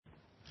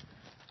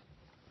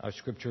Our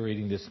scripture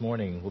reading this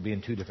morning will be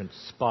in two different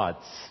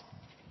spots,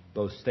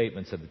 both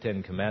statements of the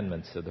Ten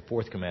Commandments, of the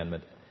fourth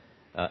commandment.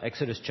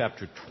 Exodus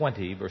chapter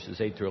 20,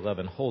 verses 8 through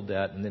 11. Hold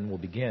that, and then we'll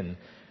begin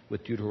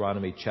with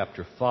Deuteronomy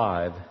chapter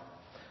 5,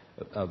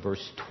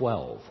 verse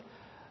 12.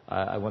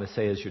 I want to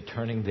say as you're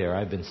turning there,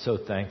 I've been so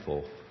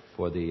thankful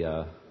for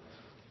the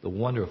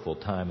wonderful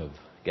time of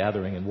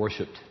gathering and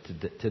worship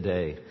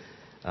today.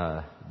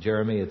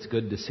 Jeremy, it's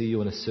good to see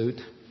you in a suit.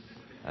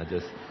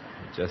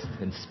 Just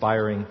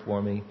inspiring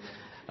for me.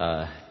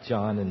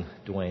 John and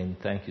Dwayne,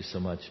 thank you so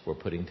much for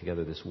putting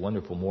together this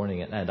wonderful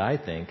morning. And I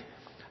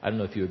don't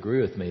know if you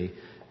agree with me,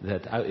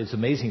 that it's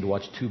amazing to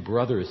watch two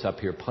brothers up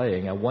here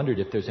playing. I wondered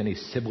if there's any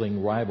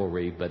sibling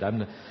rivalry, but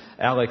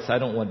Alex, I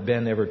don't want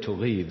Ben ever to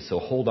leave, so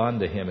hold on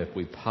to him if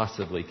we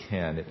possibly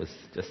can. It was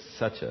just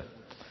such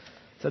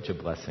a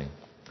blessing.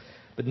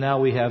 But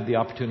now we have the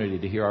opportunity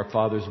to hear our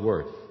Father's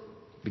Word.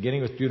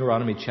 Beginning with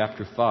Deuteronomy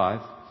chapter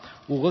 5,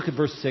 we'll look at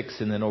verse 6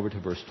 and then over to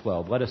verse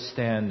 12. Let us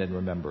stand and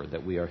remember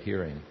that we are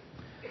hearing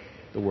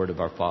the Word of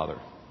our Father.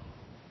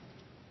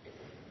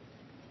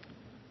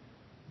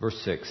 Verse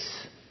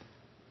 6,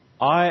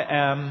 I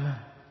am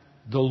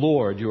the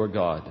Lord your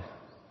God,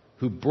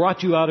 who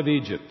brought you out of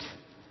Egypt,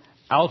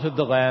 out of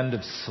the land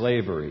of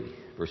slavery.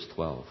 Verse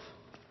 12,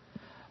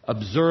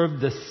 observe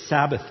the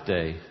Sabbath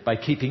day by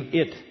keeping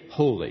it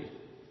holy,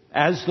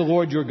 as the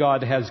Lord your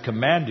God has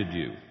commanded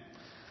you.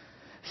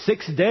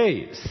 6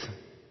 days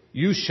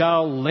you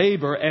shall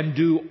labor and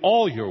do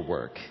all your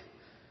work,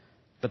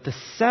 but the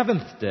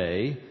seventh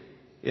day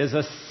is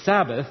a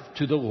Sabbath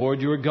to the Lord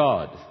your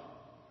God.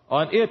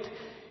 On it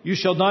you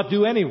shall not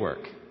do any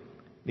work,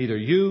 neither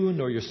you,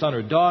 nor your son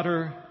or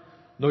daughter,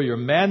 nor your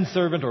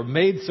manservant or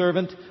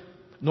maidservant,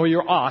 nor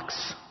your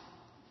ox,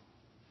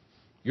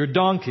 your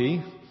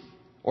donkey,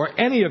 or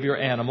any of your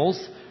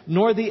animals,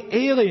 nor the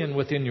alien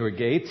within your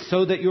gates,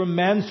 so that your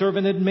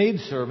manservant and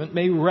maidservant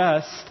may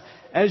rest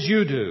as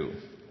you do.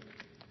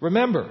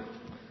 Remember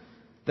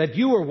that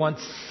you were once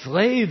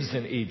slaves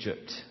in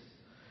Egypt,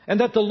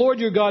 and that the Lord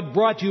your God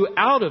brought you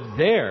out of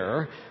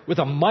there with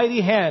a mighty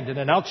hand and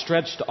an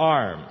outstretched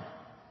arm.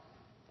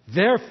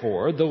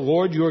 Therefore, the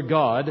Lord your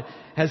God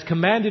has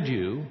commanded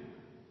you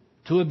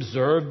to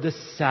observe the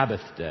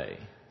Sabbath day.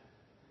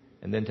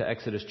 And then to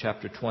Exodus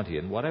chapter 20.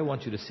 And what I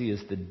want you to see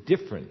is the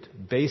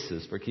different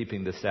basis for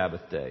keeping the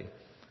Sabbath day.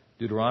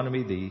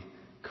 Deuteronomy, the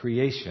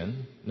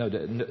creation,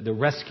 the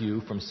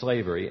rescue from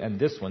slavery, and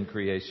this one,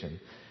 creation.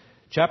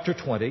 Chapter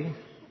 20, it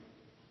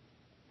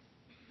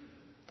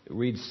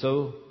reads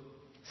so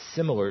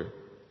similar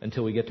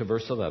until we get to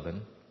verse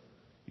 11.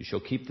 You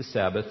shall keep the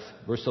Sabbath.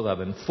 Verse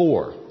 11,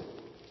 for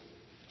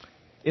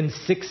in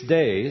 6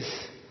 days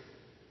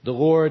the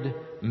Lord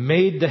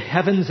made the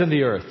heavens and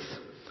the earth,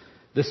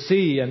 the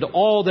sea and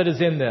all that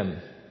is in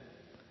them.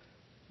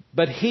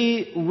 But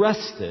he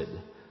rested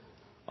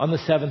on the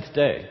seventh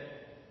day.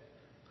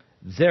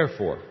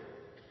 Therefore,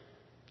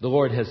 the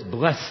Lord has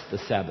blessed the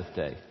Sabbath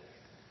day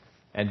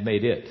and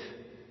made it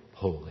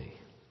holy.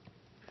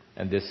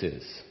 And this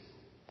is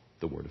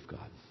the Word of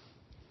God.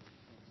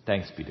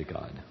 Thanks be to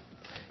God.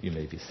 You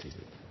may be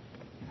seated.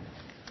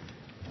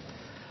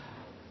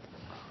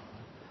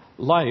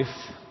 Life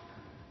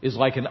is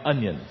like an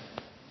onion.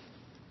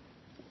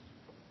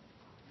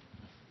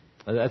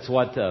 That's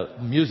what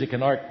music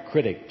and art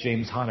critic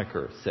James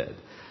Honecker said.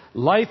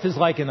 Life is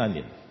like an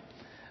onion.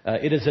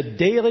 It is a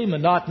daily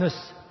monotonous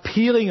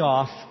peeling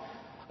off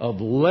of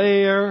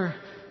layer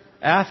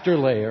after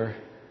layer,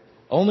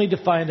 only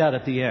to find out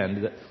at the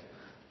end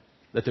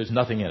that there's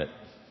nothing in it.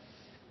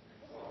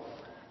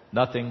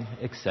 Nothing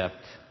except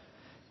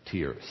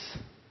tears.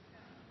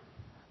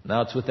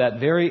 Now it's with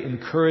that very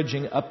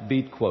encouraging,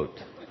 upbeat quote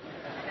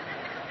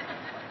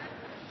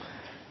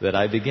that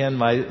I begin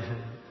my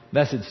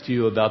message to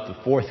you about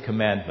the fourth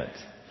commandment.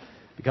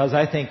 Because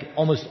I think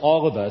almost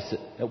all of us,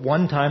 at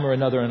one time or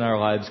another in our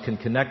lives, can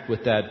connect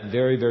with that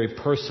very, very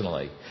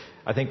personally.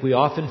 I think we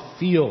often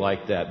feel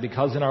like that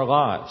because in our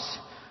lives,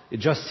 it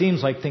just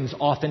seems like things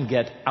often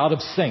get out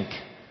of sync.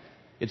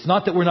 It's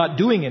not that we're not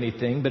doing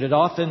anything, but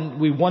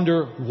we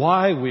wonder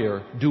why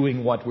we're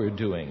doing what we're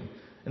doing.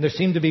 And there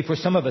seem to be, for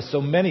some of us,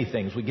 so many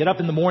things. We get up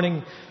in the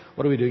morning,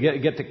 what do?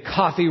 Get the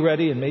coffee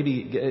ready and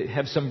maybe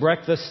have some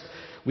breakfast.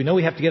 We know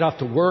we have to get off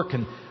to work,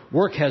 and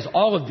work has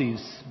all of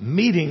these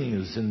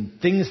meetings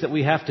and things that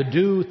we have to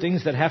do,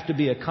 things that have to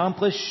be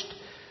accomplished.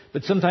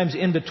 But sometimes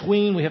in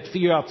between, we have to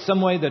figure out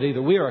some way that either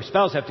we or our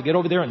spouse have to get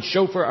over there and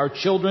chauffeur our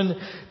children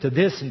to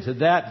this and to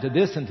that, to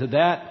this and to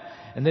that.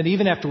 And then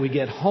even after we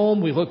get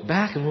home, we look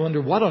back and we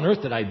wonder, what on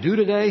earth did I do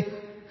today?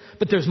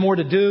 But there's more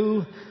to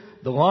do.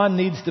 The lawn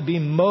needs to be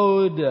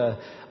mowed.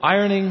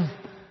 Ironing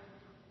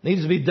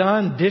needs to be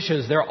done.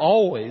 Dishes, they're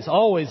always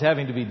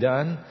having to be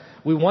done.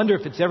 We wonder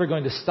if it's ever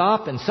going to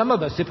stop. And some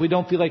of us, if we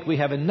don't feel like we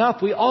have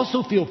enough, we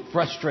also feel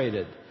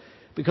frustrated.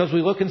 Because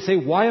we look and say,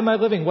 why am I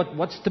living?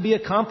 What's to be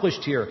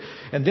accomplished here?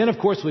 And then, of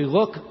course, we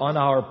look on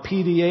our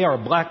PDA, our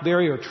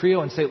BlackBerry or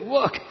Treo and say,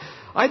 look,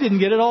 I didn't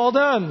get it all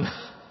done.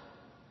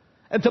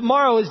 And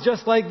tomorrow is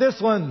just like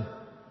this one.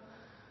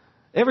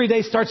 Every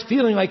day starts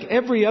feeling like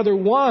every other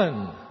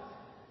one.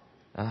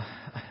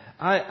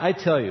 I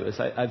tell you, as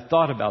I've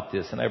thought about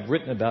this and I've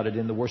written about it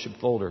in the worship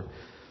folder,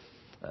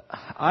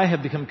 I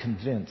have become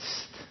convinced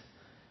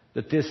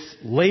that this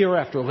layer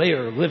after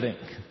layer of living,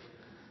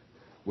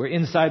 where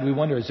inside we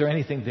wonder, is there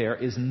anything there,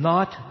 is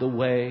not the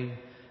way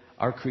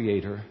our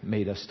Creator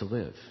made us to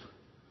live.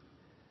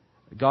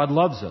 God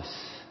loves us.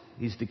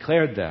 He's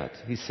declared that.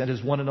 He sent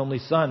His one and only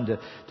Son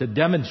to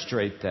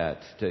demonstrate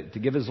that, to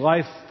give His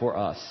life for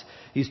us.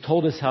 He's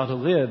told us how to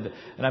live,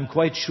 and I'm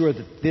quite sure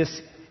that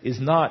this is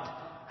not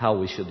how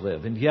we should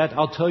live. And yet,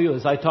 I'll tell you,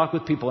 as I talk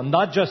with people, and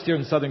not just here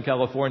in Southern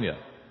California,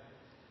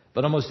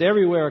 but almost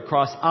everywhere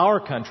across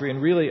our country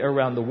and really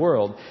around the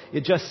world,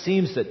 it just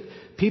seems that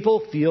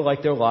people feel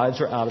like their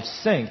lives are out of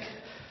sync.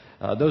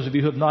 Those of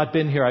you who have not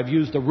been here, I've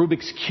used the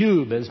Rubik's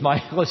Cube as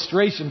my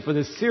illustration for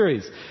this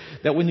series.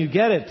 That when you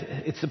get it,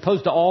 it's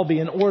supposed to all be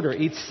in order,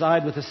 each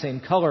side with the same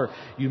color.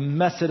 You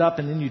mess it up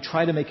and then you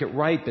try to make it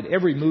right, but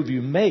every move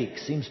you make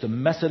seems to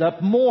mess it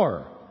up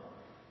more.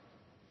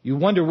 You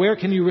wonder, where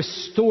can you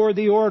restore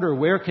the order?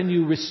 Where can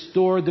you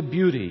restore the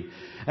beauty?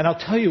 And I'll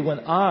tell you, when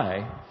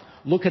I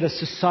look at a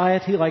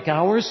society like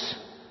ours,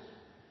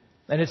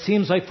 and it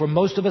seems like for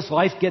most of us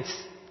life gets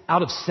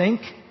out of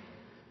sync,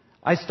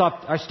 I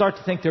start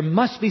to think there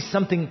must be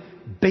something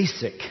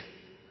basic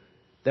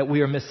that we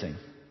are missing.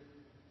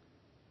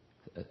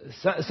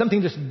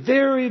 Something just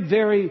very,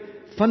 very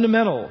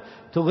fundamental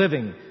to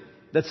living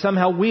that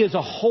somehow we as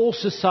a whole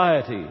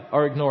society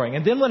are ignoring.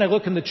 And then when I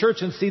look in the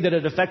church and see that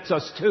it affects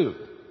us too,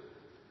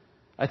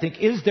 I think,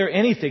 is there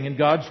anything in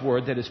God's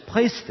Word that is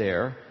placed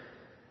there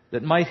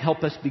that might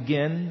help us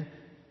begin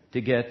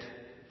to get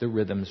the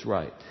rhythms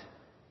right?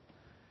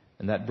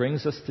 And that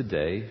brings us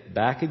today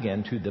back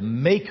again to the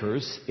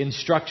Maker's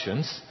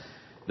instructions,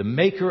 the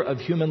Maker of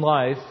human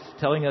life,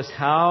 telling us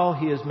how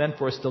He is meant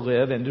for us to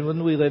live. And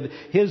when we live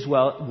His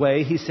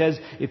way, He says,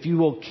 if you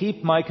will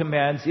keep my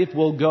commands, it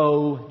will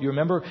go, you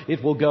remember?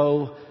 It will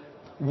go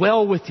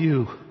well with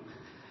you.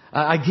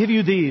 I give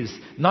you these,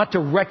 not to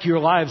wreck your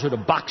lives or to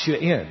box you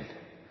in.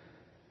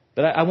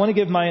 But I want to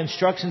give my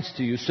instructions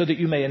to you so that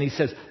you may, and He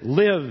says,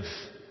 live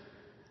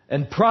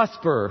and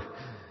prosper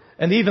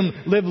and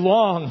even live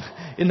long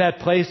in that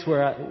place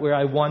where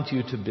I want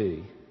you to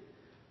be.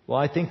 Well,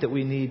 I think that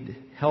we need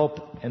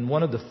help, and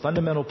one of the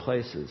fundamental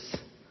places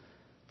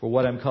for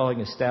what I'm calling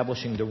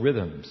establishing the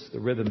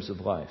rhythms of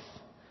life,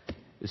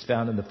 is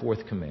found in the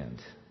fourth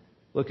command.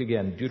 Look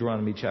again,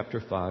 Deuteronomy chapter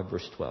 5,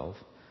 verse 12.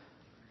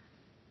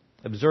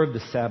 Observe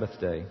the Sabbath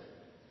day.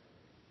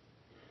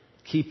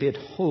 Keep it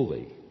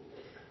holy,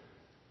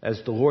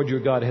 as the Lord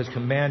your God has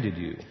commanded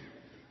you.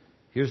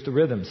 Here's the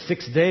rhythm.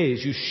 6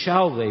 days you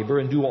shall labor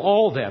and do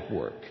all that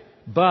work.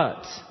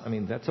 But,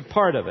 that's a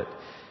part of it.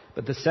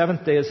 But the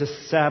seventh day is a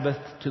Sabbath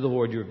to the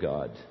Lord your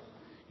God.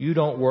 You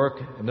don't work,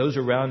 and those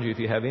around you, if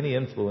you have any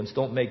influence,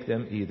 don't make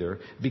them either.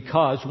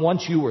 Because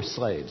once you were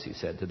slaves, He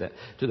said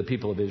to the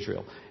people of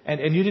Israel.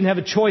 And you didn't have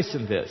a choice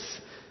in this.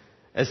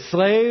 As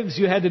slaves,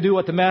 you had to do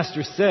what the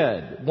master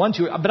said.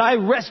 But I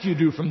rescued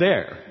you from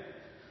there.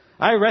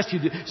 I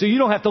rescued you, so you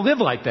don't have to live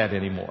like that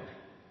anymore.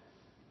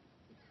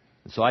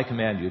 And so I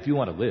command you, if you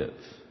want to live,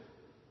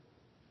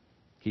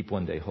 keep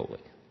one day holy.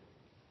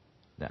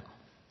 Now,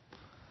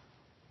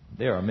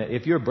 there are many,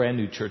 if you're a brand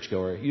new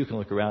churchgoer, you can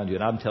look around you,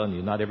 and I'm telling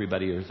you, not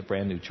everybody here is a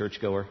brand new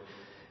churchgoer.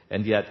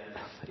 And yet,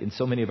 in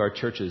so many of our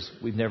churches,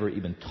 we've never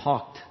even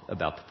talked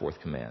about the fourth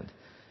command.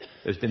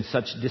 There's been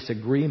such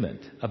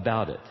disagreement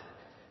about it.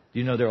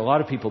 You know, there are a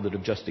lot of people that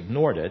have just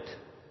ignored it.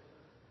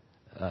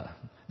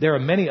 There are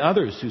many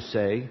others who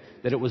say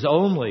that it was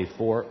only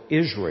for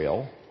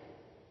Israel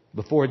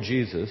before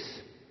Jesus.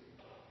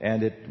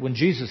 And when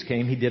Jesus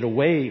came, He did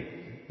away,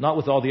 not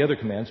with all the other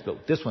commands,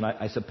 but this one,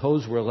 I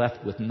suppose we're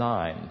left with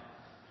 9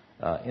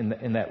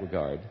 in that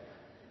regard.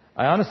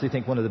 I honestly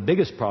think one of the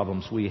biggest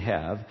problems we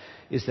have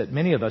is that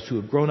many of us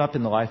who have grown up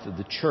in the life of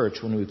the church,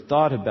 when we've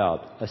thought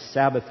about a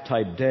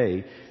Sabbath-type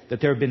day,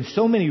 that there have been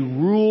so many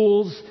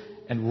rules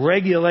and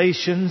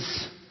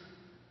regulations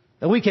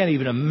that we can't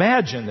even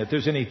imagine that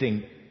there's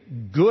anything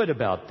good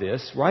about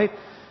this, right?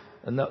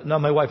 No,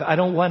 my wife,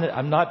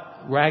 I'm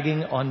not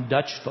ragging on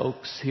Dutch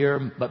folks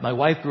here, but my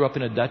wife grew up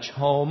in a Dutch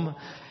home,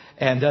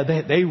 and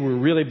they were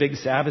really big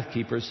Sabbath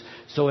keepers.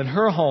 So in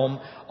her home,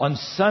 on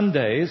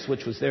Sundays,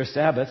 which was their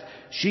Sabbath,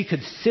 she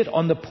could sit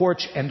on the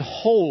porch and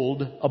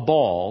hold a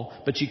ball,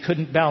 but she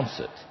couldn't bounce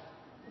it.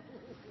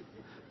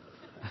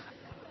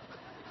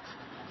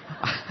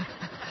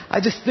 I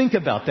just think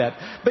about that.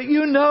 But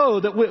you know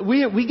that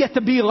we get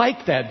to be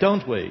like that,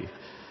 don't we?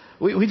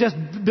 We just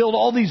build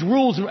all these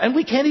rules, and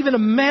we can't even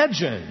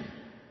imagine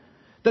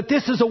that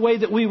this is a way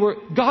that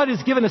God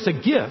has given us a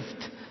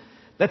gift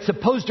that's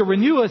supposed to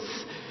renew us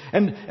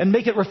and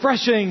make it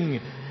refreshing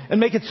and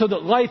make it so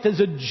that life is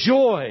a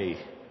joy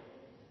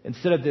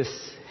instead of this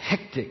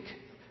hectic,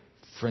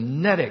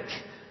 frenetic,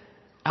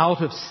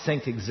 out of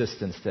sync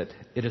existence that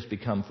it has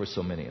become for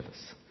so many of us.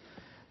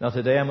 Now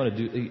today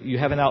you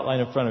have an outline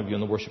in front of you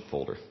in the worship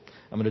folder.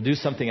 I'm going to do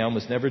something I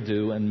almost never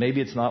do, and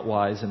maybe it's not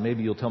wise, and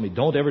maybe you'll tell me,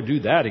 don't ever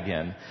do that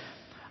again.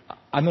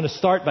 I'm going to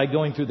start by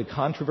going through the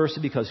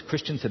controversy because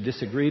Christians have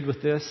disagreed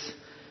with this.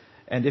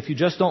 And if you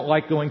just don't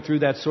like going through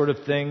that sort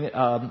of thing,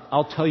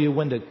 I'll tell you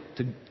when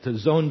to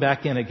zone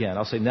back in again.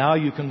 I'll say, now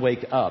you can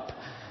wake up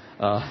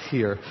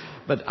here.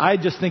 But I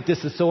just think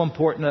this is so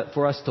important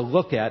for us to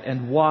look at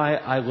and why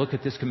I look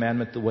at this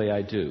commandment the way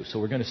I do. So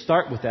we're going to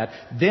start with that.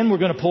 Then we're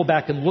going to pull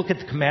back and look at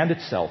the command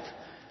itself.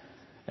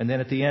 And then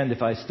at the end,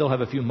 if I still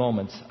have a few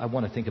moments, I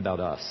want to think about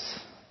us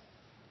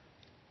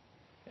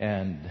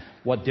and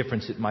what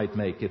difference it might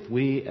make if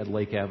we at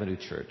Lake Avenue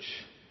Church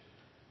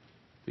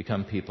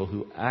become people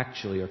who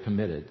actually are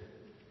committed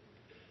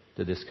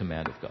to this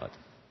command of God.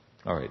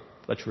 All right,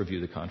 let's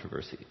review the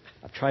controversy.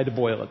 I've tried to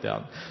boil it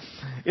down.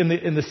 In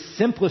the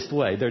simplest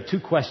way, there are two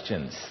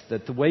questions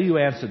that the way you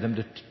answer them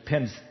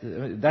depends,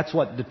 that's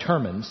what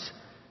determines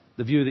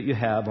the view that you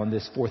have on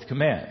this fourth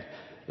command.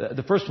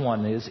 The first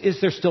one is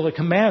there still a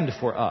command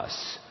for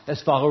us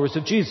as followers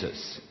of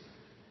Jesus?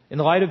 In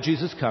the light of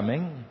Jesus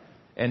coming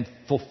and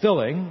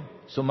fulfilling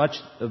so much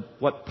of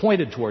what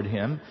pointed toward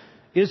him,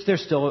 is there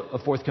still a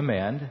fourth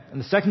command?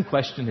 And the second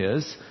question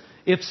is,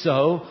 if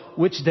so,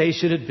 which day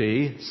should it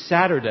be,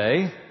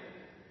 Saturday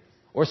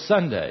or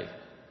Sunday?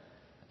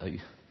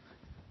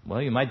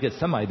 Well, you might get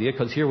some idea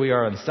because here we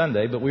are on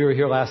Sunday, but we were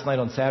here last night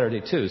on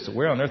Saturday too. So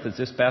where on earth is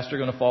this pastor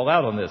going to fall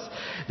out on this?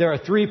 There are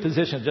three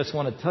positions I just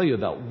want to tell you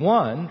about.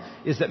 One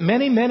is that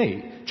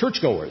many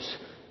churchgoers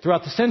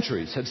throughout the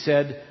centuries have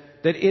said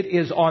that it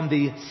is on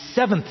the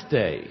seventh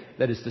day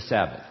that is the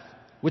Sabbath,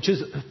 which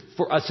is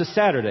for us a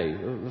Saturday.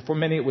 For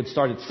many it would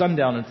start at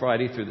sundown on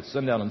Friday through the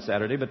sundown on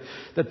Saturday, but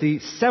that the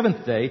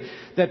seventh day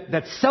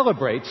that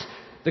celebrates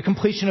the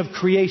completion of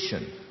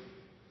creation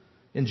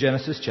in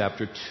Genesis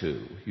chapter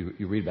 2.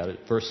 You read about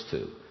it, verse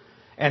 2.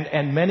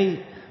 And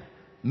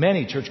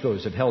many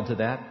churchgoers have held to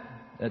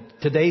that.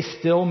 Today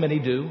still many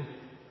do.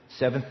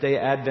 Seventh-day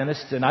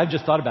Adventists. And I've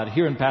just thought about it.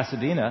 Here in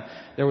Pasadena,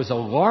 there was a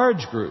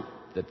large group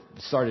that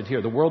started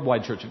here, the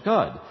Worldwide Church of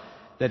God,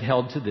 that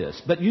held to this.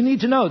 But you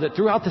need to know that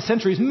throughout the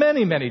centuries,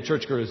 many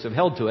churchgoers have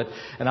held to it.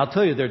 And I'll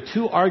tell you, there are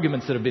two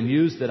arguments that have been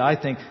used that I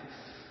think,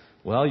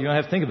 well, you don't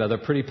have to think about. They're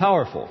pretty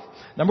powerful.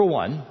 Number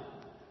one,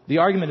 the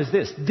argument is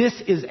this.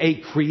 This is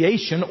a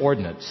creation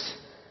ordinance.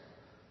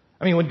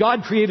 I mean, when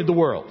God created the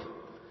world,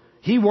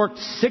 He worked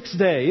 6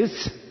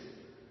 days,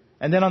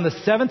 and then on the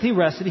seventh He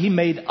rested. He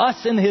made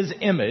us in His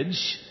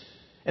image.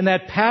 And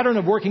that pattern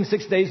of working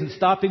 6 days and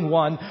stopping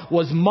one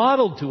was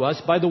modeled to us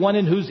by the one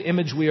in whose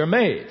image we are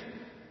made.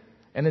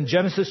 And in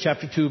Genesis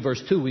chapter 2,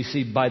 verse 2, we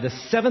see by the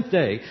seventh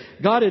day,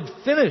 God had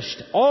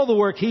finished all the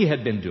work He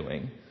had been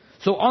doing.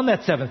 So on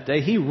that seventh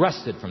day, He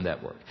rested from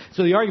that work.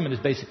 So the argument is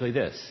basically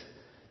this,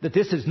 that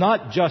this is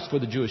not just for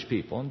the Jewish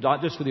people,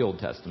 not just for the Old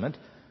Testament.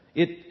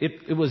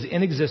 It was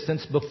in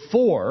existence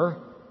before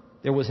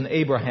there was an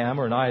Abraham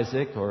or an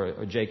Isaac or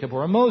a Jacob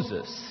or a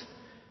Moses.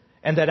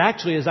 And that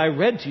actually, as I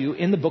read to you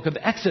in the book of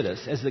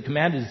Exodus, as the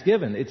command is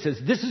given, it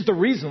says this is the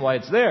reason why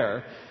it's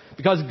there.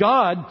 Because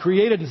God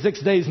created in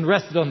 6 days and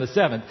rested on the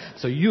seventh,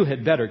 so you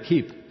had better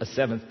keep a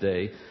seventh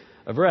day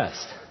of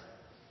rest.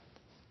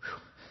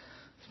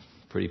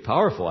 Pretty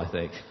powerful, I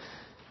think.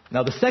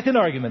 Now, the second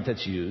argument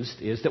that's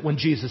used is that when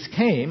Jesus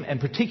came,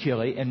 and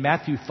particularly in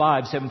Matthew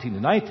 5, 17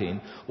 to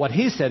 19, what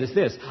He said is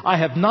this, I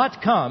have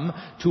not come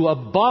to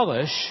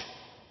abolish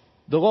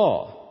the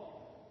law.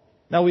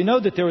 Now, we know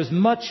that there is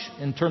much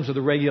in terms of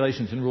the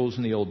regulations and rules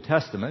in the Old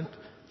Testament,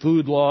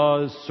 food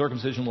laws,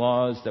 circumcision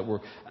laws that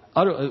were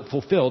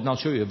fulfilled, and I'll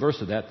show you a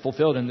verse of that,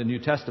 fulfilled in the New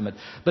Testament,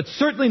 but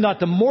certainly not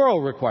the moral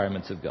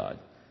requirements of God.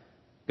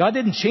 God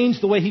didn't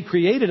change the way He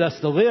created us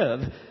to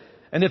live,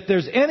 and if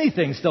there's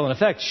anything still in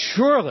effect,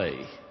 surely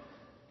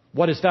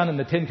what is found in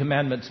the Ten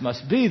Commandments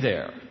must be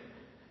there.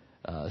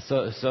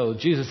 So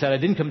Jesus said, I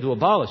didn't come to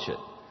abolish it.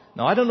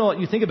 Now, I don't know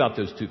what you think about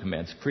those two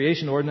commands,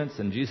 creation ordinance,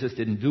 and Jesus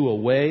didn't do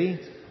away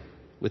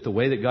with the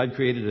way that God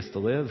created us to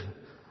live.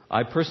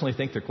 I personally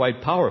think they're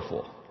quite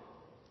powerful.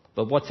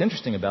 But what's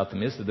interesting about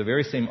them is that the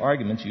very same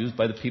arguments used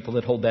by the people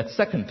that hold that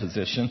second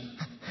position,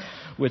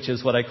 which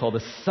is what I call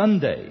the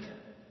Sunday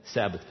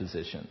Sabbath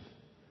position.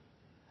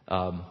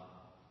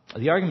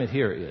 The argument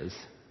here is,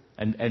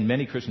 and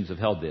many Christians have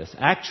held this,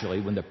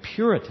 actually when the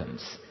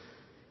Puritans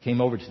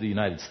came over to the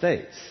United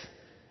States,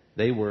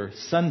 they were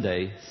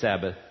Sunday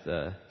Sabbath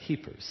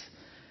keepers.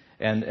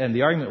 And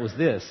the argument was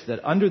this,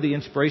 that under the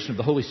inspiration of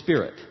the Holy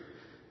Spirit,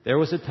 there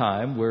was a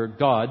time where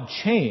God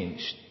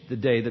changed the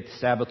day that the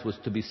Sabbath was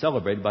to be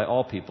celebrated by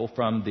all people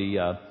from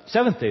the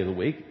seventh day of the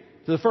week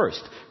to the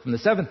first. From the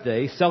seventh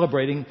day,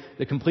 celebrating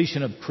the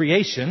completion of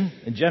creation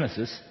in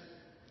Genesis,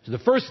 to the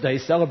first day,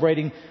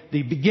 celebrating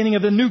the beginning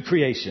of the new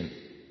creation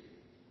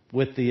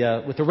with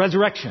the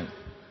resurrection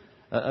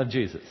of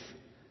Jesus.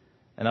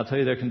 And I'll tell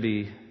you, there can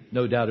be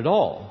no doubt at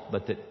all,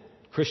 but that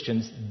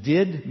Christians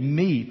did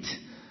meet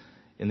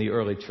in the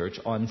early church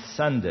on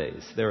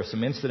Sundays. There are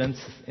some incidents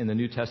in the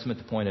New Testament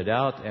to point it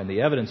out, and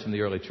the evidence from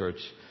the early church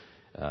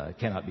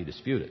cannot be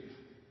disputed.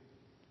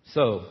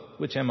 So,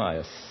 which am I,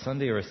 a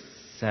Sunday or a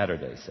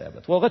Saturday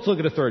Sabbath? Well, let's look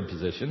at a third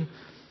position.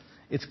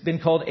 It's been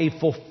called a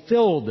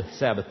fulfilled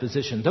Sabbath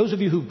position. Those of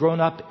you who've grown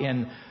up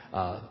in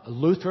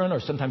Lutheran or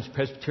sometimes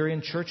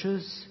Presbyterian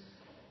churches,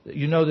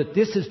 you know that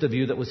this is the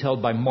view that was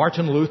held by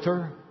Martin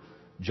Luther,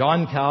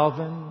 John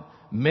Calvin,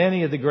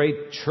 many of the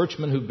great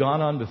churchmen who've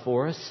gone on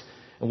before us.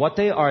 And what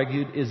they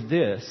argued is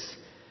this,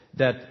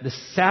 that the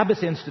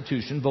Sabbath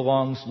institution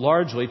belongs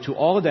largely to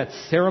all of that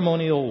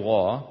ceremonial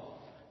law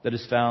that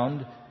is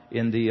found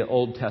in the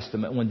Old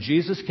Testament. When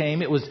Jesus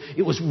came, it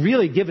was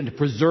really given to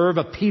preserve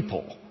a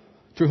people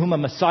through whom a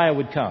Messiah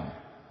would come.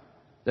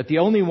 That the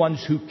only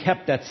ones who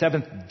kept that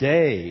seventh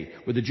day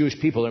were the Jewish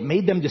people. It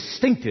made them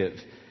distinctive,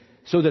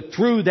 so that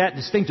through that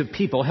distinctive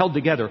people held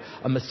together,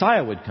 a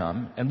Messiah would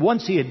come. And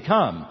once he had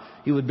come,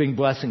 he would bring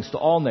blessings to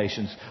all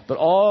nations. But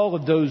all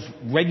of those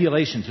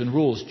regulations and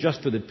rules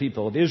just for the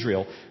people of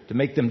Israel to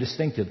make them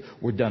distinctive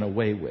were done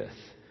away with.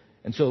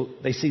 And so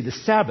they see the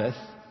Sabbath,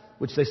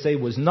 which they say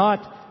was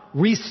not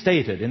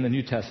restated in the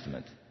New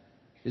Testament,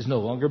 is no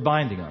longer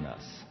binding on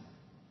us.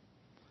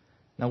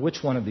 Now, which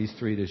one of these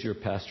three does your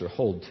pastor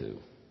hold to?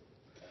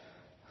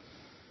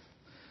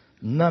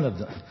 None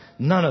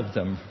of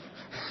them,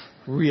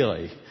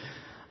 really.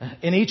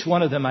 In each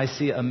one of them, I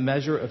see a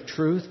measure of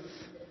truth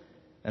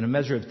and a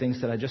measure of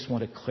things that I just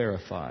want to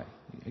clarify.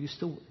 Are you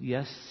still?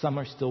 Yes, some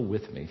are still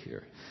with me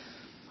here.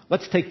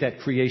 Let's take that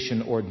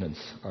creation ordinance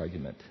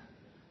argument,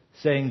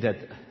 saying that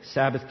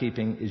Sabbath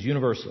keeping is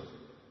universal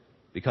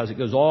because it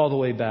goes all the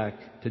way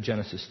back to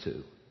Genesis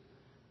 2.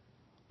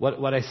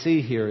 What I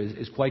see here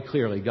is quite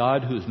clearly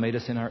God, who has made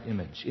us in our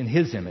image, in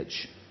His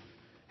image,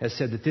 has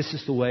said that this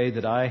is the way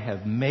that I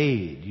have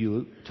made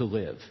you to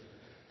live.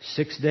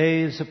 6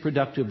 days of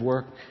productive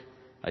work,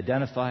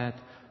 identify it,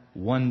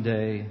 1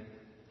 day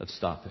of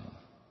stopping.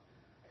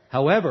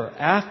 However,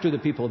 after the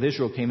people of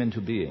Israel came into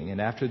being and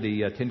after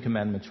the Ten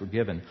Commandments were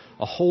given,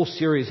 a whole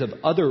series of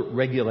other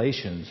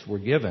regulations were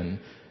given,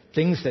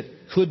 things that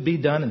could be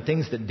done and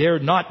things that dare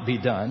not be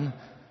done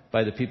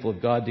by the people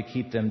of God to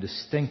keep them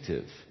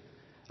distinctive.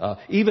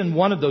 Even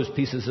one of those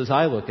pieces, as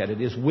I look at it,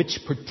 is which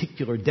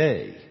particular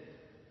day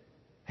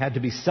had to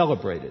be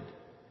celebrated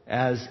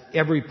as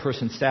every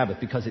person's Sabbath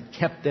because it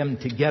kept them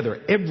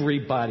together.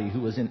 Everybody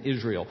who was in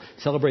Israel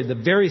celebrated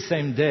the very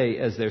same day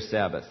as their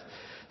Sabbath.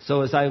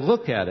 So as I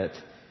look at it,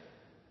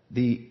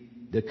 the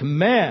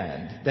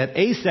command that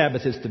a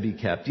Sabbath is to be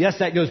kept, yes,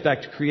 that goes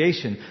back to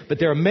creation, but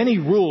there are many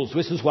rules,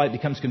 this is why it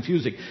becomes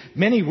confusing,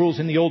 many rules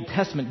in the Old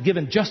Testament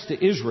given just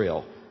to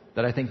Israel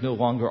that I think no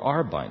longer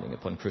are binding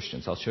upon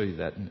Christians. I'll show you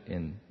that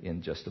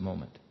in just a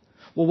moment.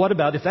 Well, what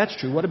about, if that's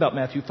true, what about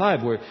Matthew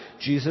 5, where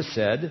Jesus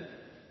said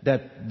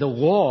that the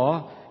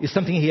law is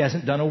something He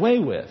hasn't done away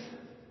with?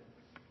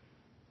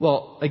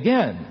 Well,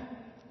 again,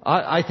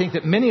 I think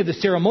that many of the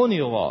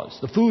ceremonial laws,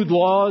 the food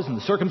laws and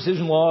the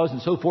circumcision laws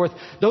and so forth,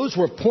 those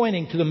were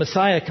pointing to the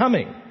Messiah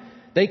coming.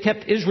 They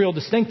kept Israel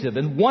distinctive.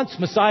 And once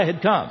Messiah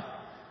had come,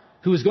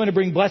 who was going to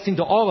bring blessing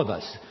to all of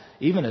us,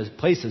 even as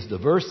places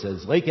diverse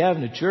as Lake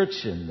Avenue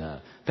Church in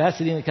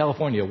Pasadena,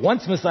 California,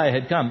 once Messiah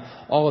had come,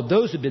 all of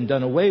those had been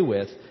done away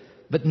with,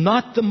 but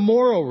not the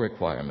moral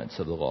requirements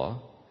of the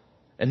law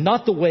and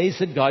not the ways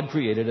that God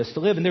created us to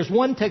live. And there's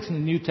one text in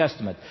the New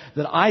Testament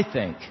that I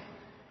think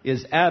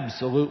is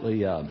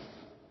absolutely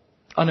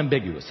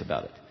unambiguous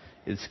about it.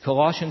 It's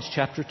Colossians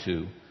chapter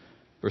 2,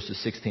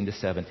 verses 16 to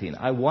 17.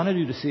 I wanted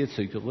you to see it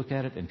so you could look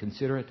at it and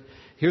consider it.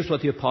 Here's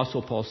what the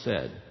Apostle Paul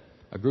said.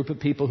 A group of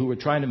people who were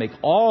trying to make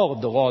all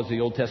of the laws of the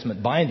Old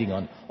Testament binding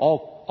on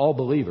all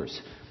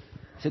believers.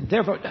 He said,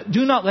 therefore,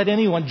 do not let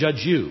anyone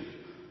judge you,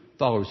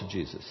 followers of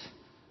Jesus,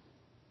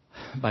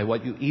 by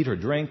what you eat or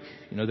drink.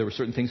 You know, there were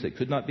certain things that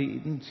could not be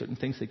eaten, certain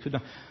things they could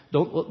not.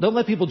 Don't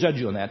let people judge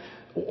you on that.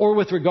 Or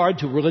with regard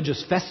to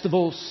religious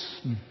festivals,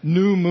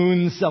 new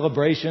moon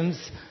celebrations,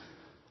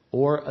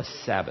 or a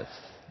Sabbath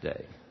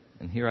day.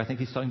 And here I think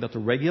he's talking about the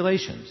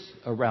regulations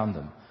around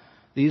them.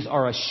 These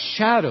are a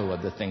shadow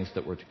of the things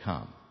that were to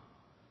come,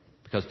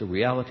 because the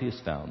reality is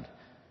found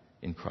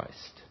in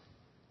Christ.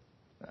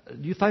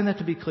 Do you find that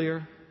to be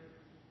clear?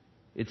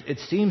 It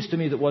seems to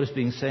me that what is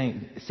being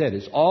said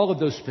is all of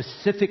those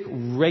specific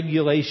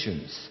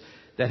regulations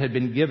that had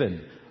been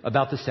given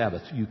about the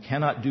Sabbath. You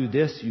cannot do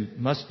this, you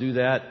must do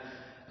that.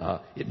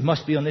 It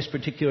must be on this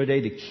particular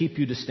day to keep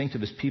you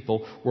distinctive as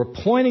people. Were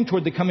pointing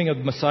toward the coming of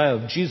the Messiah,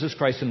 of Jesus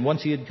Christ, and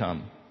once He had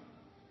come,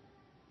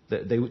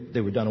 they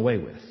were done away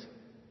with.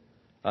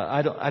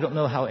 I don't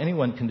know how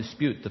anyone can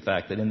dispute the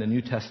fact that in the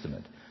New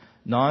Testament,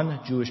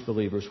 non-Jewish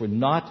believers were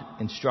not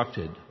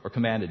instructed or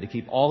commanded to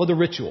keep all the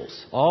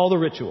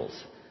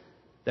rituals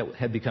that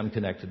had become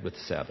connected with the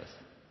Sabbath.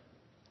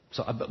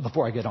 So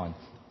before I get on,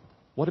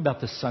 what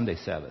about the Sunday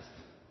Sabbath?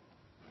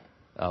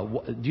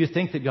 Do you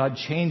think that God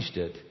changed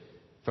it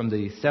from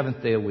the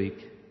seventh day a week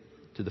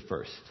to the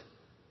first?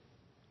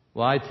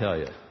 Well, I tell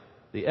you,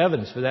 the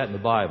evidence for that in the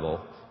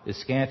Bible is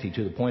scanty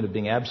to the point of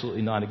being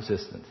absolutely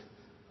non-existent.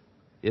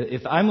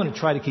 If I'm going to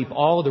try to keep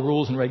all of the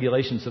rules and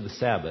regulations of the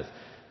Sabbath,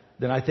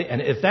 then I think,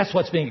 and if that's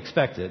what's being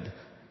expected,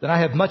 then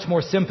I have much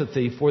more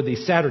sympathy for the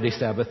Saturday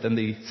Sabbath than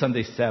the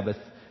Sunday Sabbath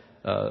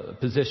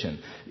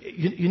position.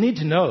 You need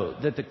to know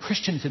that the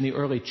Christians in the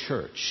early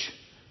church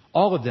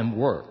All of them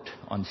worked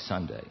on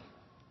Sunday.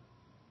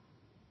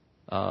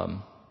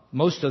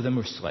 Most of them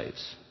were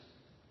slaves.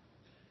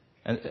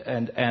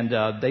 And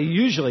they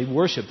usually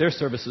worship, their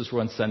services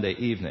were on Sunday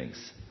evenings.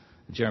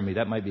 Jeremy,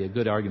 that might be a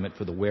good argument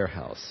for the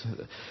warehouse.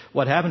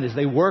 What happened is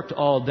they worked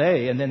all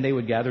day and then they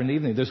would gather in the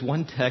evening. There's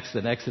one text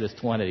in Exodus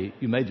 20,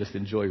 you may just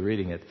enjoy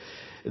reading it.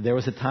 There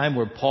was a time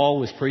where Paul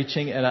was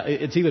preaching, and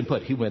it's even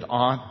put, he went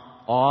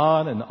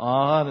on and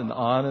on and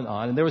on and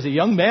on. And there was a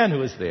young man who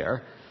was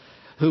there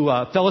who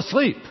fell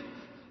asleep.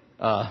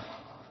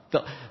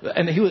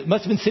 And he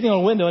must have been sitting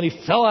on a window, and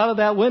he fell out of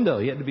that window.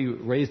 He had to be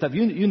raised up.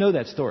 You know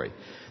that story.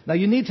 Now,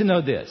 you need to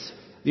know this.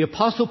 The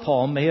Apostle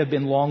Paul may have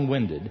been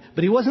long-winded,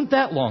 but he wasn't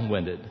that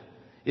long-winded.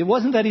 It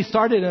wasn't that he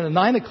started in a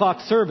 9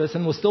 o'clock service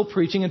and was still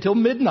preaching until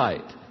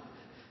midnight.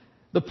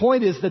 The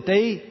point is that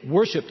they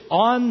worshiped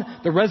on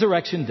the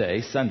resurrection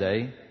day,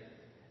 Sunday,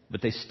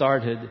 but they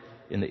started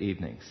in the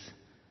evenings.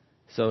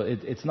 So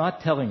it's not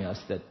telling us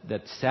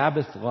that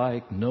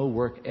Sabbath-like no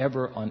work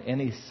ever on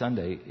any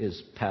Sunday is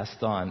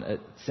passed on.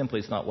 Simply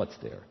it's not what's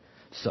there.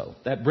 So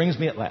that brings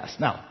me at last.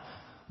 Now,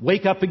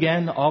 wake up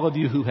again, all of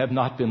you who have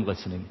not been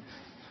listening.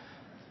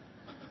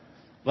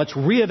 Let's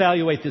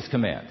reevaluate this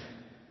command.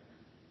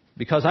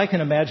 Because I can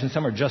imagine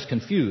some are just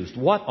confused.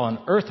 What on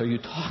earth are you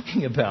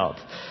talking about?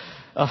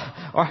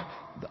 Are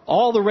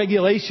all the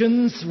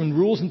regulations and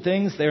rules and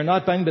things, they are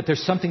not binding, but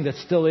there's something that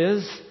still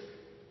is?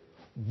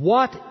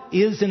 What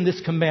is in this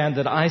command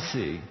that I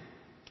see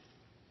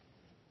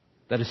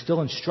that is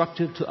still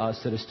instructive to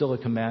us, that is still a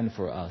command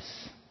for us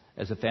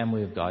as a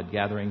family of God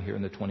gathering here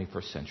in the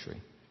 21st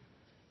century?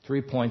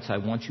 3 points I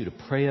want you to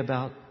pray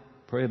about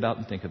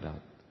and think about.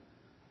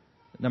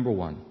 Number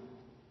 1,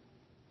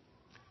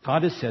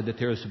 God has said that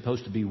there is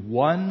supposed to be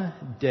one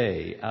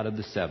day out of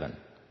the 7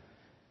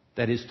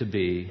 that is to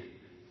be,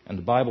 and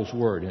the Bible's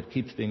word, and it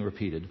keeps being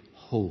repeated,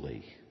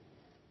 holy.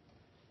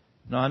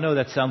 Now, I know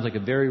that sounds like a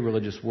very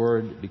religious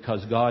word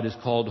because God is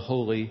called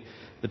holy,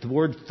 but the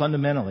word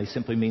fundamentally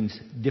simply means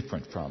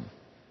different from,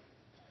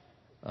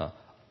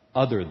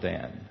 other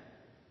than,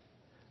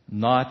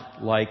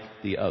 not like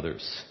the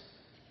others.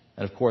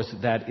 And of course,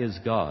 that is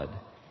God.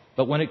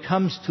 But when it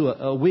comes to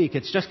a week,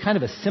 it's just kind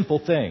of a simple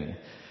thing.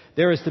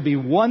 There is to be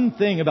one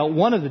thing about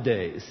one of the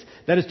days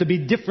that is to be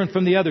different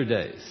from the other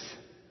days.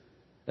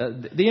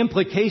 The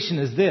implication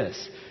is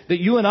this, that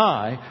you and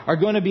I are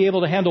going to be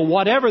able to handle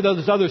whatever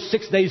those other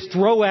 6 days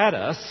throw at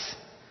us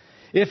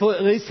if we'll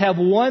at least have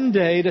one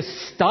day to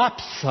stop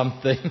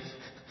something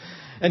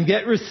and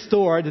get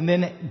restored and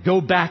then go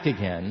back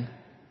again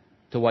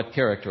to what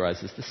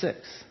characterizes the 6.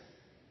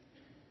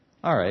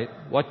 All right,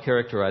 what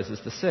characterizes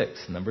the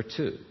 6? Number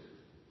 2.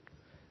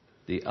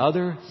 The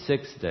other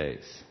 6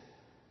 days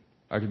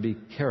are to be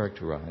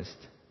characterized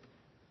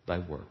by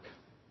work.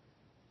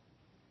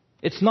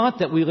 It's not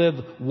that we live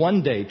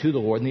one day to the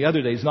Lord and the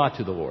other days not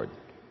to the Lord.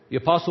 The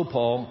Apostle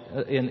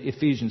Paul in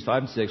Ephesians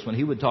 5 and 6, when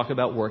he would talk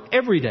about work,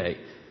 every day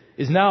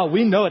is now,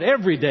 we know it,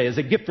 every day is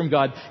a gift from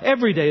God.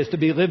 Every day is to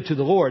be lived to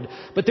the Lord.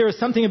 But there is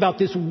something about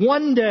this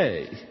one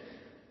day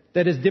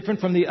that is different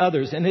from the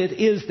others, and it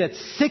is that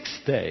 6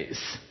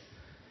 days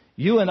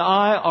you and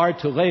I are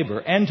to labor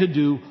and to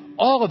do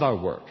all of our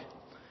work,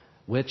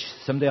 which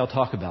someday I'll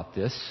talk about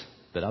this,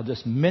 but I'll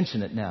just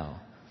mention it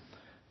now.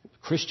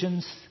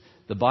 Christians,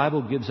 the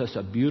Bible gives us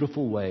a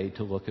beautiful way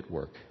to look at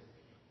work.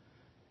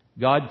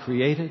 God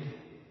created.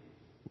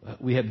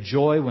 We have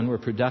joy when we're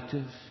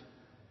productive.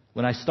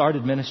 When I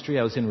started ministry,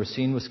 I was in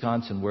Racine,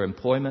 Wisconsin, where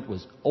unemployment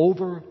was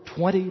over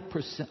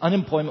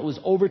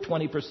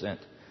 20%.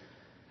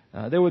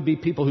 There would be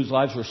people whose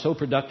lives were so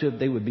productive,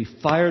 they would be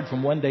fired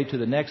from one day to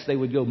the next. They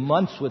would go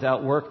months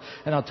without work.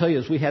 And I'll tell you,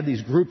 as we had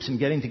these groups and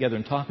getting together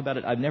and talk about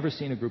it, I've never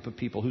seen a group of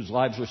people whose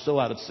lives were so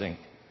out of sync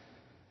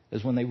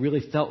as when they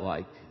really felt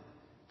like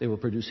they were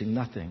producing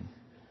nothing.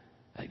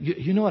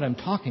 You know what I'm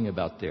talking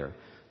about there.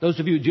 Those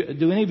of you,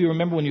 do any of you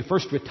remember when you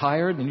first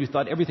retired and you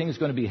thought everything is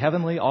going to be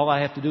heavenly? All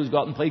I have to do is go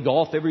out and play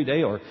golf every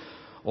day or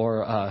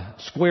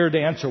square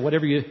dance or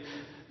whatever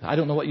I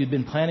don't know what you'd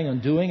been planning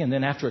on doing. And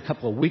then after a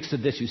couple of weeks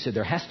of this, you said,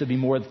 there has to be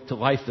more to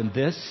life than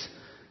this.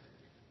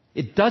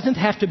 It doesn't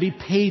have to be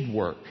paid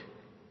work.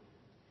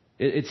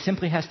 It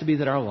simply has to be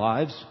that our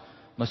lives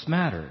must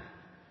matter.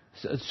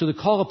 So the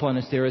call upon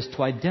us there is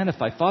to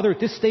identify, Father, at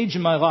this stage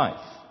in my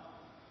life,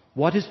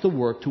 what is the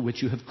work to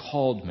which you have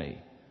called me?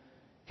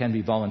 It can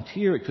be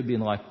volunteer, it could be in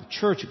the life of the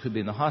church, it could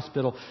be in the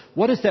hospital.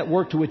 What is that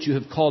work to which you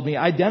have called me?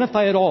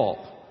 Identify it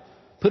all.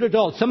 Put it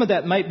all. Some of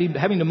that might be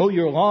having to mow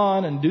your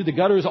lawn and do the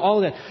gutters,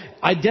 all of that.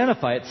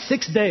 Identify it.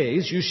 6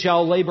 days you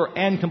shall labor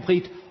and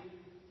complete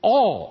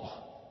all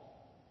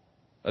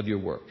of your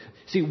work.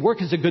 See,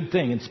 work is a good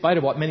thing in spite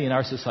of what many in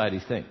our society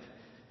think.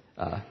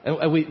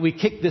 And we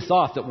kick this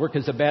off that work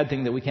is a bad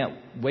thing, that we can't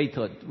wait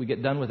till we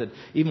get done with it,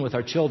 even with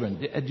our children.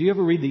 Do you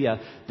ever read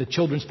the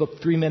children's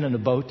book, 3 Men in a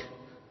Boat?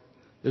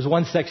 There's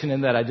one section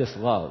in that I just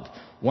love.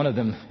 One of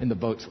them in the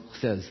boat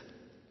says,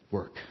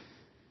 work.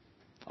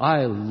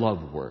 I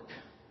love work.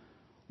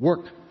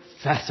 Work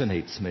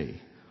fascinates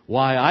me.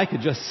 Why, I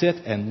could just sit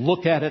and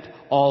look at it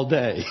all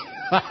day.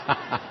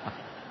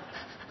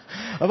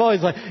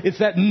 it's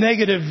that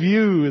negative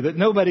view that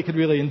nobody could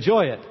really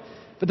enjoy it.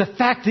 But the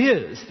fact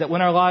is that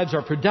when our lives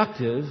are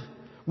productive,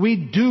 we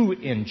do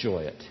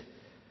enjoy it.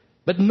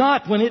 But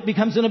not when it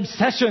becomes an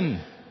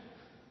obsession.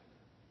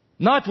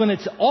 Not when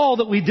it's all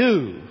that we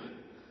do.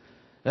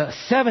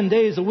 7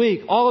 days a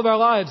week, all of our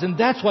lives. And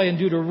that's why in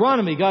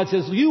Deuteronomy, God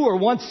says, you were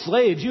once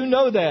slaves. You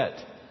know that.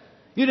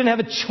 You didn't have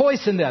a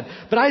choice in that.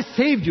 But I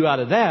saved you out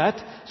of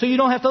that, so you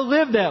don't have to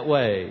live that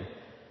way.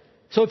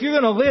 So if you're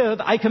going to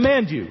live, I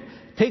command you,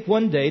 take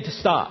one day to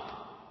stop.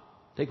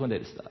 Take one day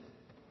to stop.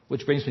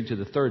 Which brings me to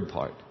the third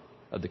part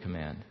of the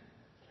command.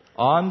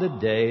 On the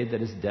day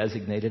that is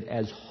designated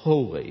as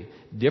holy,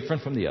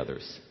 different from the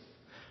others,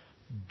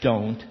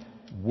 don't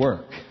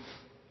work.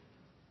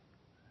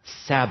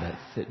 Sabbath,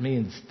 it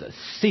means to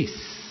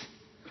cease.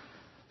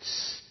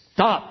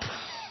 Stop.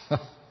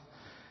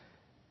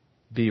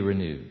 Be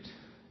renewed.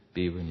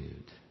 Be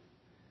renewed.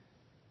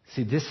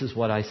 See, this is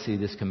what I see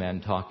this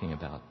command talking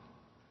about.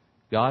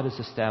 God has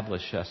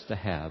established us to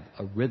have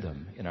a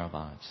rhythm in our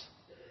lives.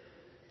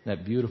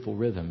 That beautiful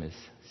rhythm is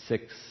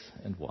 6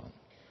 and 1.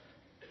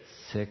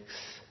 6,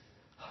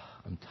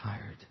 I'm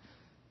tired.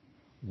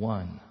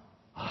 1,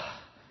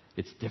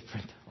 it's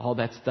different. All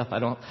that stuff, I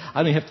don't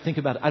even have to think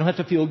about it. I don't have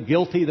to feel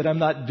guilty that I'm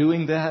not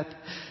doing that.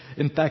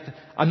 In fact,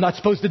 I'm not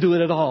supposed to do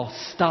it at all.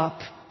 Stop,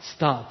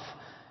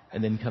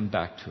 and then come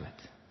back to it.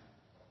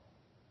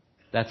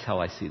 That's how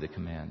I see the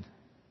command.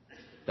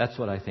 That's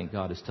what I think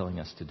God is telling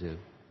us to do.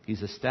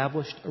 He's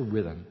established a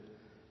rhythm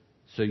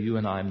so you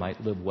and I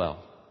might live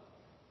well,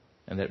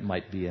 and that it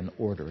might be in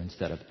order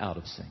instead of out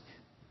of sync.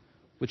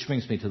 Which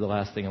brings me to the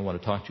last thing I want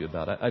to talk to you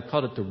about. I've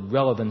called it the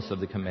relevance of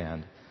the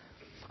command.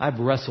 I've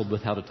wrestled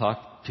with how to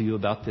talk to you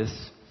about this,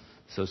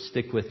 so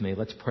stick with me.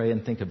 Let's pray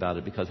and think about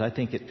it, because I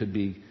think it could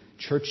be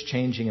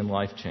church-changing and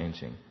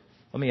life-changing.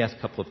 Let me ask a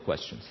couple of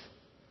questions.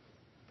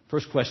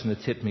 First question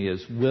that's hit me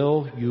is,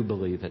 will you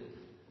believe it?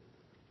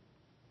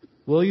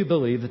 Will you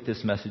believe that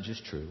this message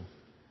is true?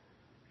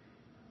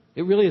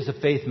 It really is a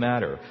faith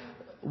matter.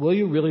 Will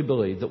you really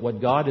believe that what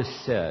God has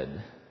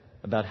said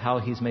about how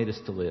He's made us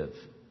to live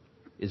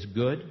is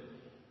good?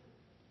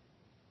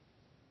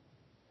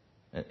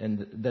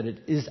 And that it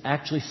is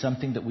actually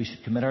something that we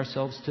should commit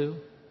ourselves to?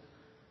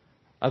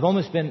 I've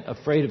almost been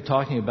afraid of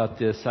talking about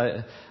this.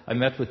 I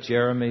met with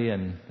Jeremy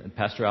and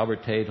Pastor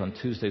Albert Tate on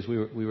Tuesdays.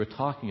 We were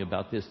talking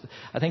about this.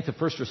 I think the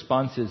first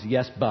response is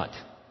yes, but.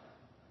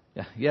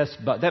 Yeah, yes,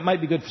 but. That might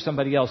be good for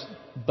somebody else,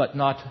 but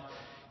not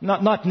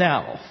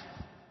now.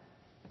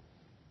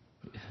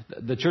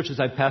 The churches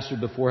I've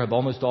pastored before have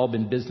almost all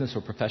been business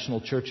or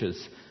professional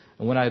churches.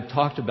 And when I've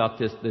talked about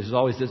this, there's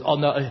always this, oh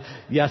no,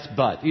 yes,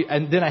 but.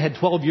 And then I had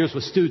 12 years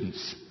with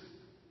students.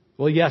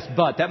 Well, yes,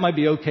 but. That might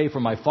be okay for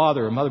my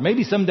father or mother.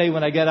 Maybe someday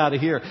when I get out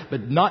of here,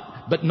 but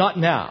not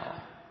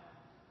now.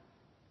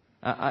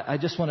 I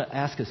just want to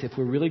ask us if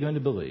we're really going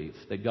to believe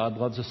that God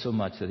loves us so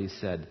much that He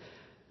said,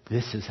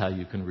 this is how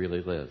you can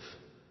really live.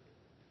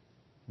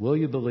 Will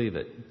you believe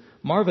it?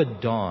 Marva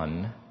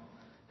Dawn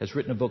has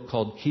written a book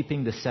called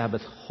Keeping the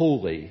Sabbath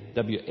Holy,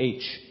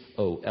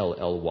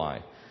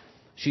 Wholly.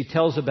 She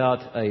tells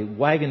about a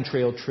wagon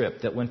trail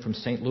trip that went from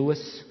St.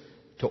 Louis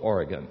to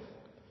Oregon.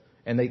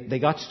 And they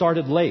got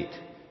started late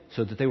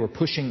so that they were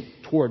pushing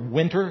toward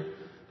winter.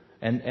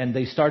 And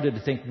they started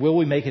to think, will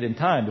we make it in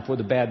time before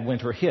the bad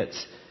winter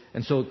hits?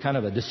 And so kind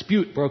of a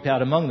dispute broke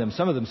out among them.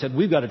 Some of them said,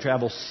 we've got to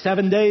travel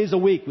 7 days a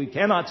week. We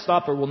cannot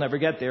stop or we'll never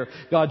get there.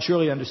 God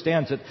surely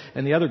understands it.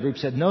 And the other group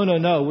said, no.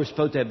 We're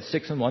supposed to have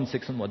 6 and 1,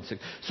 6 and 1,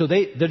 6. So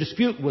the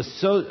dispute was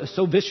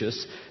so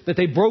vicious that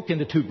they broke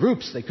into 2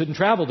 groups. They couldn't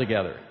travel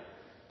together.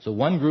 So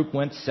one group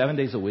went 7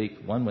 days a week.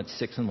 One went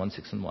 6 and 1,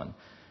 6 and 1.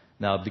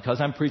 Now, because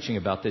I'm preaching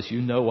about this,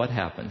 you know what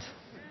happened.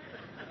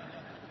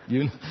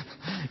 You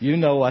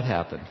know what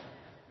happened.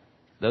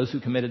 Those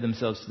who committed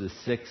themselves to the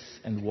 6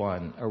 and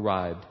 1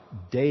 arrived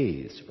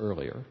days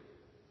earlier,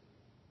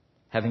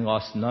 having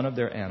lost none of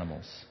their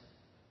animals,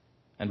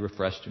 and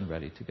refreshed and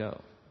ready to go.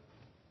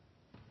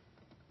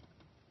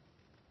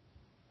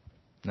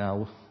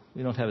 Now,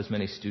 we don't have as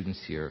many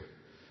students here,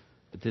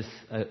 but this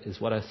is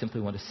what I simply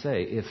want to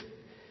say.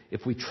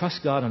 If we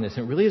trust God on this,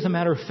 and it really is a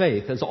matter of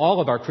faith, as all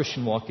of our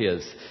Christian walk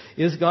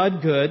is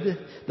God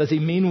good? Does He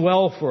mean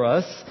well for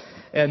us?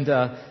 And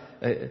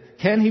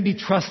can He be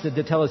trusted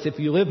to tell us, if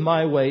you live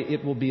my way,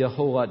 it will be a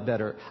whole lot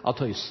better? I'll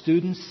tell you,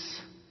 students,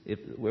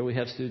 where we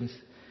have students,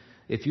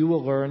 if you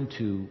will learn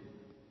to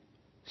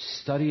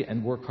study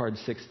and work hard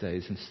 6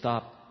 days and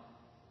stop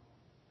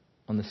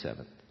on the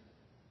 7th,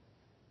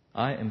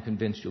 I am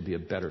convinced you'll be a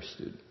better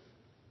student.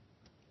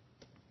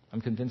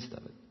 I'm convinced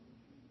of it.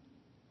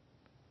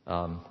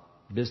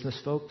 Business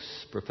folks,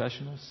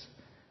 professionals,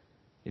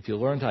 if you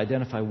learn to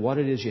identify what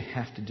it is you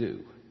have to do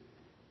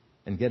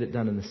and get it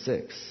done in the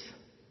 6th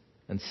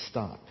and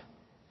stop,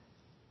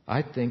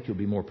 I think you'll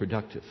be more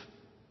productive,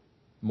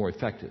 more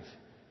effective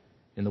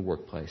in the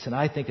workplace. And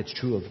I think it's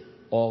true of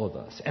all of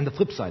us. And the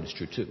flip side is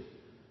true too.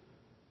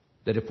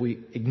 That if we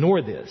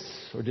ignore this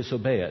or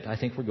disobey it, I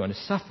think we're going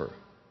to suffer.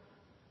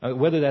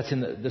 Whether that's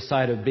in the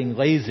side of being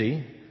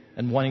lazy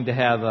and wanting to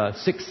have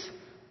 6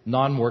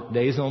 non-work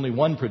days, only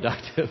one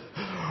productive.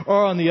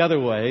 Or on the other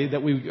way,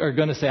 that we are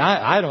going to say,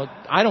 I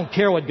don't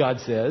care what God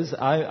says.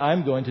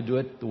 I'm going to do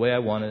it the way I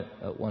want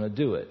to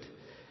do it.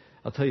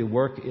 I'll tell you,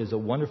 work is a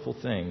wonderful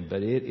thing,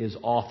 but it is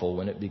awful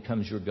when it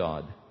becomes your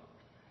God.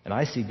 And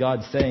I see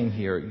God saying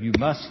here, you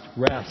must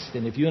rest.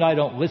 And if you and I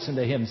don't listen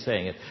to Him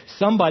saying it,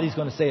 somebody's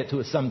going to say it to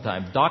us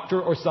sometime,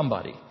 doctor or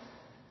somebody.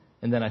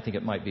 And then I think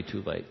it might be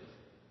too late.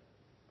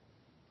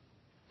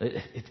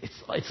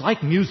 It's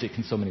like music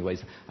in so many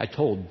ways. I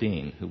told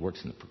Dean, who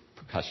works in the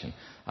percussion,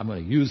 I'm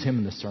going to use him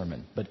in the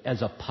sermon, but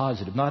as a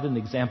positive, not an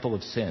example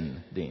of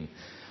sin, Dean.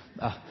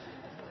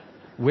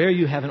 Where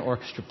you have an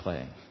orchestra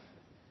playing,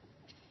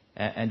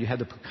 and you have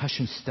the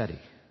percussion steady,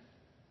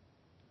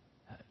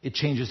 it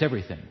changes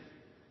everything.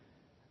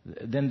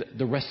 Then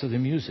the rest of the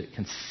music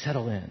can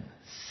settle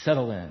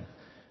in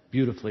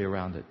beautifully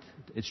around it.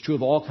 It's true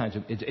of all kinds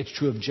of, it's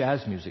true of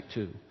jazz music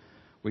too,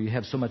 where you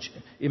have so much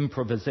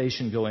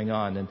improvisation going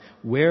on, and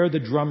where the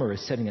drummer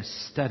is setting a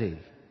steady,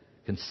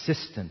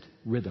 consistent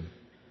rhythm,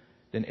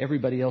 then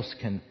everybody else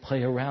can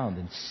play around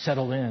and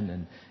settle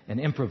in and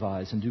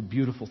improvise and do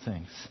beautiful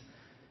things.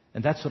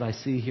 And that's what I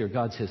see here.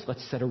 God says,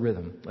 let's set a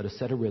rhythm. Let us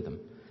set a rhythm.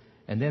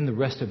 And then the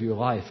rest of your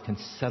life can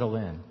settle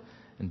in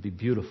and be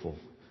beautiful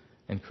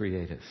and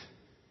creative.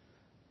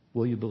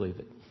 Will you believe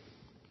it?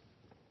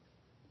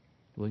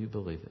 Will you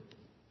believe it?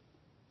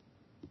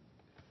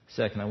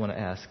 Second, I want to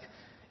ask,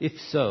 if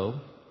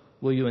so,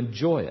 will you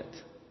enjoy it?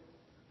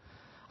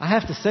 I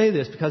have to say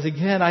this because,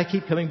 again, I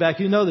keep coming back.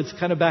 You know this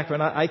kind of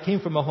background. I came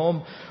from a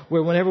home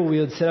where whenever we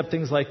would set up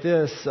things like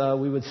this,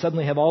 we would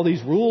suddenly have all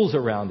these rules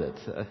around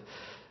it.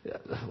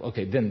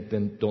 Okay,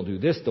 then don't do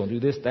this,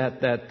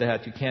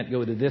 that. You can't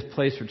go to this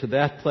place or to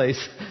that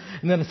place.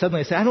 And then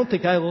suddenly I say, I don't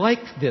think I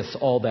like this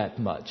all that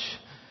much.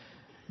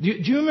 Do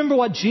you remember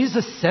what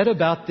Jesus said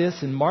about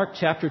this in Mark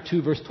chapter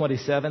 2, verse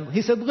 27?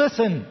 He said,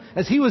 listen,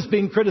 as he was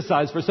being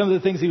criticized for some of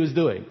the things he was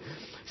doing.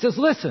 He says,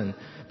 listen,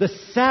 the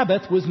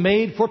Sabbath was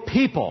made for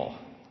people,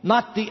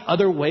 not the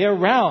other way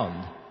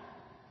around.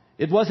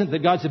 It wasn't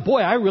that God said,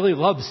 boy, I really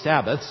love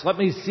Sabbaths. Let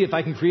me see if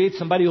I can create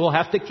somebody who will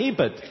have to keep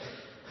it.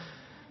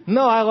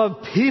 No, I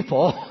love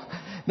people.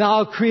 Now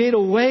I'll create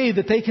a way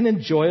that they can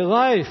enjoy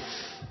life.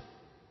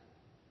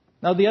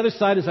 Now the other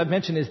side, as I've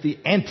mentioned, is the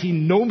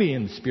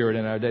antinomian spirit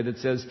in our day that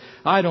says,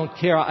 I don't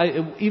care.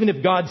 Even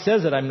if God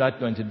says it, I'm not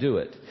going to do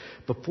it.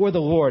 Before the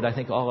Lord, I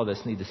think all of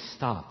us need to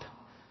stop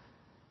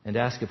and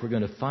ask if we're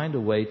going to find a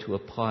way to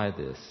apply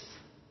this.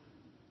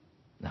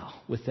 Now,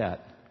 with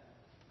that,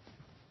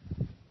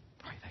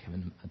 I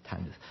haven't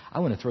time. I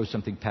want to throw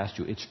something past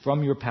you. It's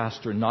from your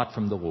pastor, not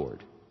from the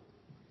Lord.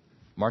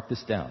 Mark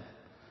this down.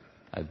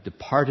 I've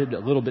departed a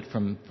little bit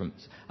from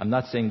I'm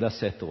not saying thus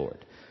saith the Lord,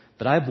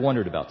 but I've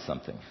wondered about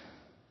something.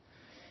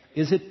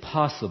 Is it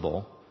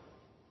possible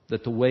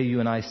that the way you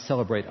and I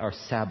celebrate our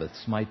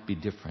Sabbaths might be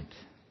different,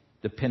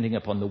 depending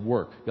upon the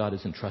work God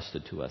has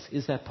entrusted to us?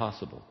 Is that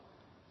possible?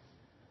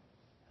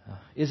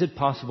 Is it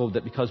possible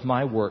that because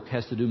my work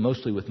has to do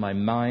mostly with my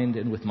mind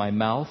and with my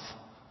mouth,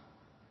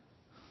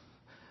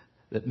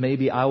 that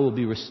maybe I will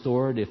be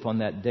restored if on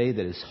that day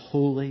that is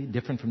holy,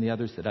 different from the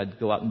others, that I'd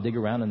go out and dig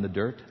around in the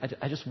dirt?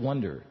 I just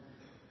wonder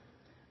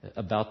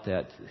about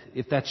that.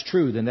 If that's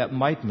true, then that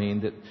might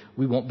mean that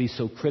we won't be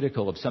so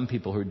critical of some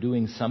people who are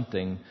doing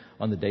something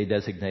on the day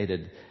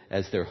designated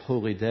as their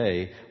holy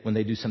day when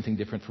they do something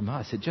different from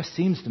us. It just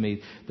seems to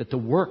me that the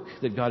work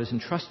that God has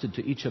entrusted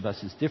to each of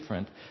us is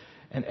different,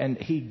 and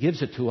He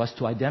gives it to us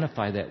to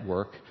identify that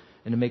work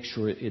and to make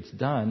sure it's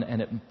done.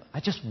 And I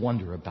just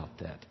wonder about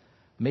that.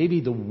 Maybe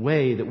the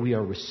way that we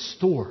are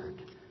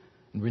restored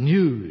and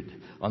renewed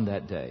on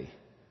that day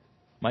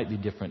might be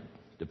different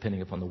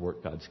depending upon the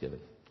work God's given.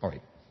 All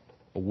right.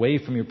 Away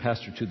from your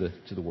pastor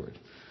to the Word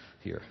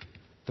here.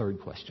 Third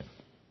question.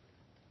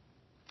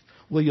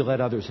 Will you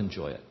let others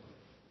enjoy it?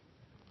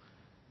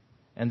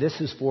 And this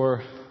is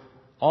for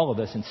all of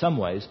us in some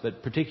ways,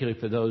 but particularly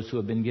for those who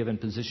have been given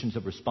positions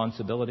of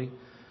responsibility,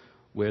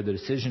 where the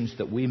decisions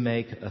that we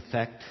make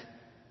affect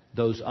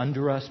those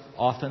under us,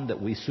 often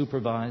that we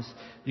supervise.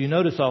 Do you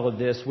notice all of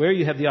this? Where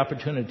you have the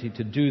opportunity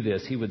to do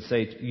this, he would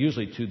say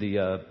usually to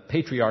the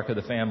patriarch of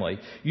the family,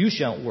 you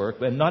shan't work,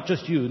 and not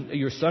just you,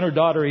 your son or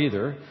daughter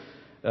either,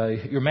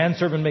 your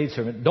manservant,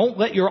 maidservant. Don't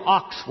let your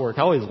ox work.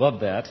 I always love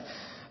that.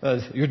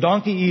 Your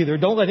donkey either.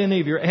 Don't let any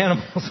of your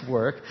animals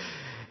work.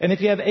 And if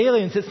you have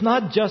aliens, it's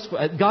not just,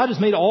 God has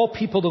made all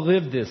people to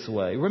live this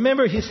way.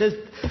 Remember, He says,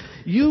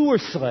 you were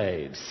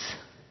slaves,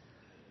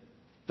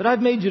 but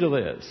I've made you to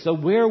live. So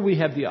where we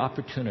have the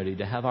opportunity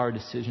to have our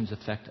decisions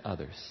affect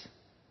others,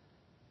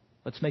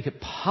 let's make it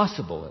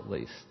possible, at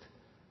least,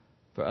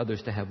 for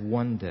others to have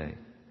one day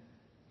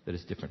that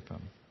is different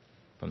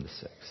from the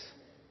six.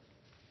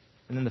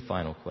 And then the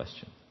final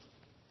question.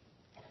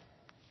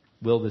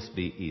 Will this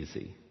be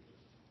easy?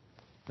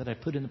 That I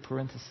put in the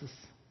parenthesis?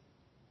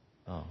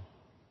 Oh.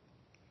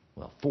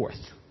 Well, fourth.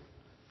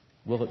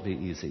 Will it be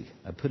easy?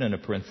 I put in a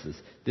parenthesis.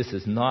 This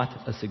is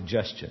not a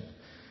suggestion.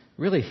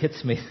 really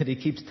hits me that he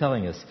keeps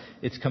telling us,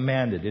 it's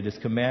commanded, it is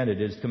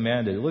commanded, it is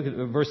commanded. Look at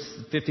verse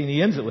 15,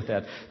 he ends it with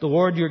that. The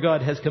Lord your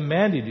God has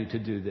commanded you to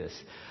do this.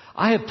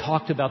 I have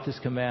talked about this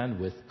command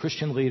with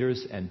Christian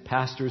leaders and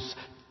pastors,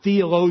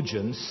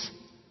 theologians,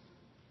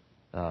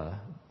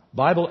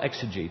 Bible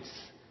exegetes.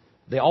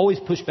 They always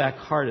push back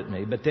hard at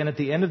me, but then at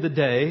the end of the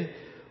day,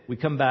 we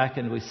come back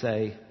and we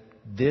say,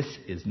 this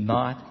is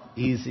not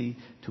easy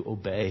to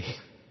obey.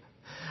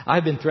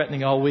 I've been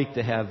threatening all week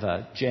to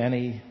have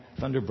Janie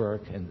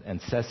Thunderberg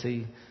and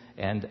Ceci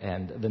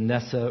and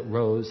Vanessa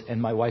Rose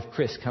and my wife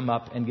Chris come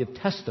up and give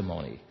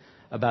testimony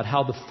about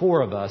how the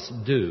four of us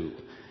do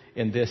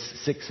in this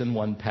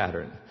 6-in-1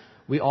 pattern.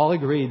 We all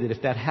agree that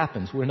if that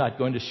happens, we're not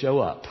going to show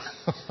up.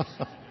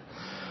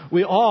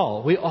 We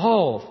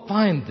all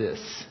find this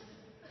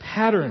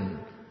pattern,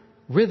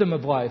 rhythm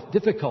of life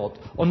difficult.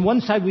 On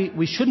one side,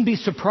 we shouldn't be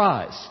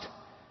surprised.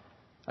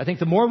 I think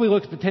the more we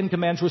look at the Ten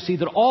Commandments, we'll see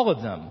that all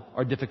of them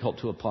are difficult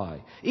to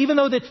apply. Even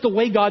though that's the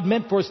way God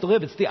meant for us to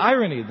live. It's the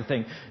irony of the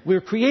thing. We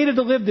were created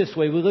to live this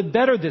way. We live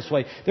better this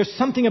way. There's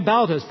something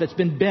about us that's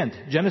been bent.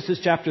 Genesis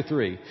chapter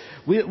 3.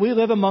 We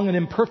live among an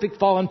imperfect,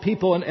 fallen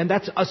people, and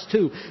that's us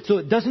too. So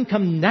it doesn't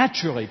come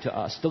naturally to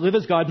us to live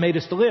as God made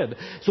us to live.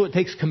 So it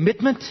takes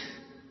commitment.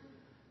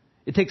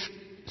 It takes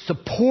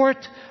support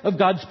of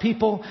God's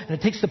people. And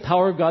it takes the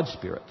power of God's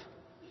Spirit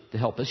to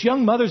help us.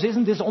 Young mothers,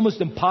 isn't this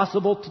almost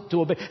impossible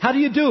to obey? How do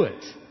you do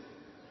it?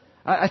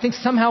 I think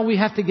somehow we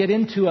have to get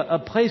into a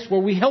place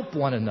where we help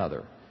one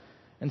another.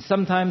 And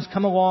sometimes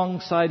come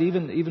alongside,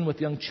 even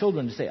with young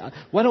children, to say,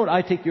 why don't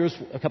I take yours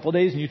a couple of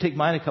days and you take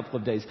mine a couple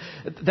of days?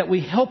 That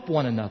we help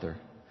one another.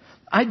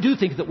 I do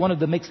think that one of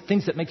the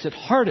things that makes it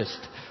hardest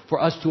for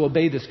us to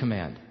obey this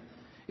command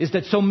is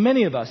that so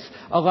many of us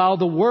allow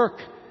the work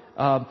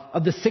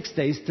of the 6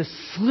 days to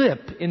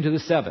slip into the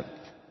 7th.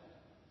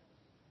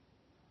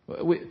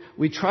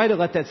 We try to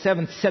let that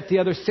 7th set the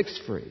other 6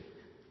 free.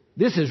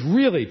 This is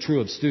really true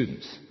of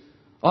students.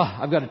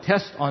 I've got a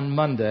test on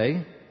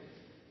Monday.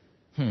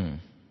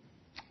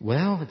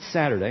 Well, it's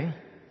Saturday.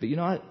 But you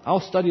know what? I'll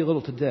study a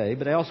little today,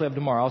 but I also have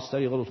tomorrow. I'll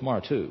study a little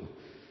tomorrow too.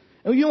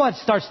 And you know what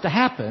starts to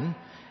happen?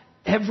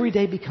 Every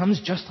day becomes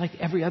just like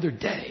every other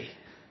day.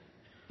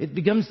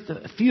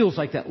 It feels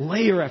like that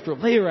layer after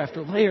layer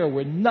after layer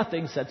where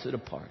nothing sets it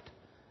apart.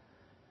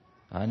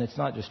 And it's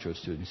not just true of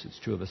students. It's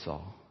true of us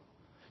all.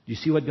 You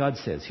see what God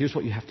says? Here's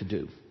what you have to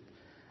do.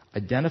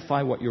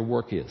 Identify what your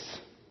work is,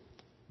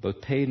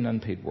 both paid and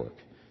unpaid work.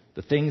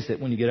 The things that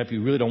when you get up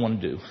you really don't want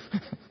to do.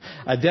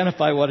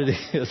 Identify what it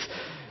is.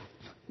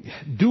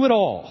 Do it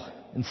all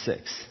in 6.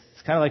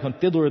 It's kind of like on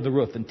Fiddler on the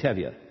Roof in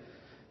Tevye.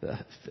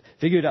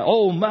 Figure it out.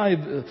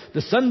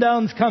 The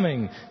sundown's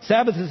coming.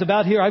 Sabbath is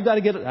about here. I got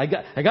to get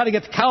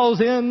the cows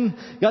in.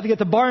 Got to get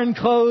the barn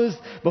closed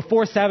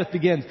before Sabbath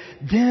begins.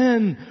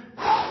 Then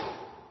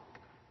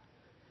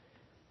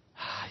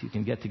you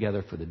can get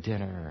together for the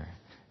dinner.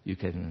 You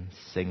can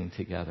sing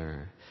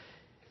together.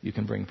 You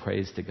can bring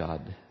praise to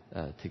God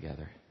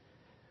together.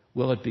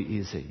 Will it be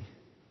easy?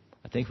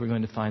 I think we're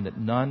going to find that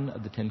none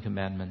of the 10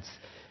 Commandments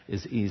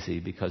is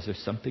easy because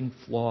there's something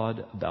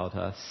flawed about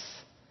us.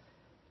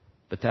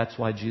 But that's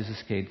why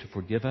Jesus came, to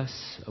forgive us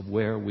of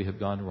where we have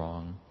gone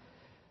wrong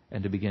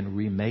and to begin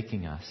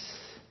remaking us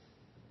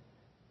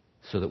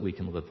so that we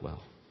can live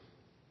well.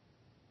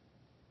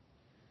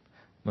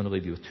 I'm going to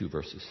leave you with 2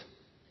 verses.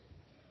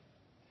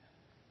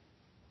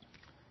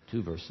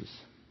 2 verses.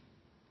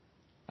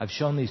 I've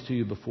shown these to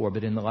you before,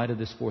 but in the light of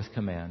this 4th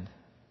command,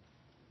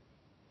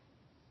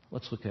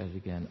 let's look at it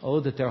again. Oh,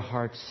 that their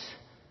hearts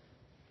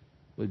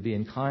would be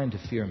inclined to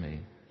fear me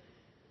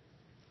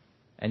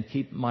and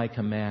keep my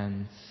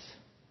commands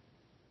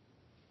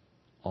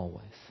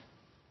always.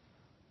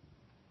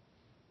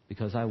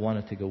 Because I want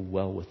it to go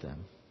well with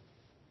them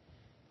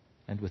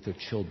and with their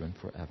children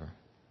forever.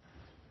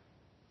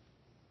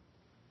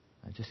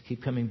 I just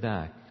keep coming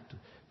back.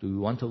 Do we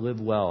want to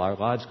live well? Our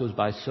lives goes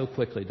by so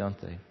quickly, don't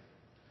they?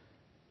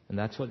 And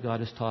that's what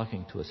God is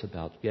talking to us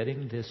about,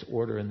 getting this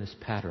order and this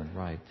pattern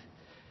right.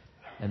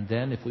 And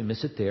then if we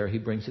miss it there, He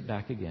brings it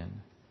back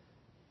again.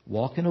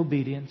 Walk in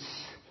obedience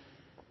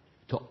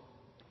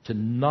to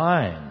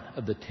 9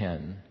 of the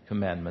 10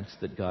 commandments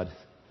that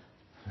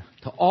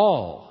to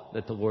all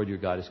that the Lord your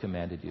God has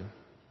commanded you,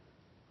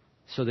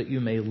 so that you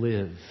may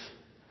live,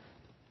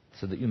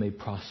 so that you may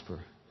prosper,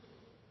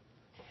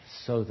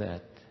 so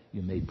that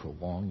you may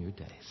prolong your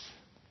days.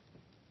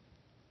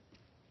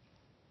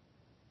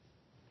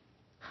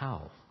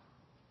 How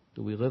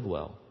do we live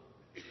well?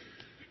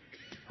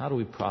 How do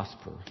we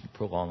prosper and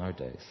prolong our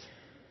days?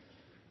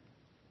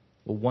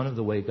 Well, one of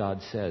the ways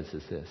God says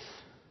is this: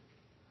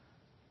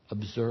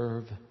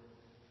 observe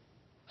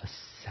a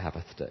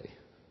Sabbath day.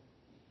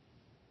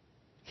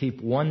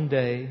 Keep one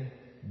day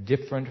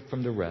different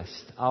from the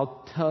rest.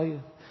 I'll tell you,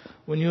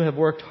 when you have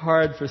worked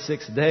hard for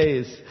 6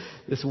 days,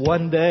 this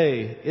one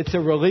day, it's a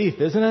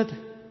relief, isn't it?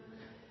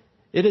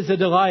 It is a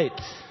delight.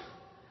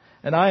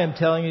 And I am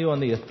telling you on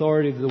the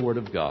authority of the Word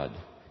of God,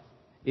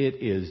 it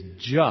is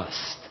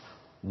just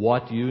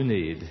what you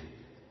need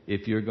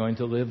if you're going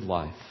to live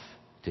life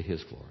to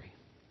His glory.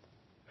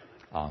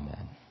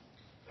 Amen.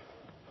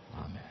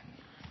 Amen.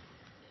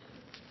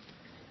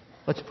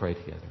 Let's pray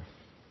together.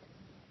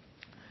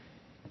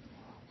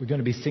 We're going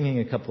to be singing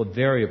a couple of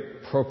very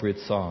appropriate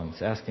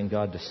songs, asking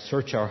God to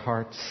search our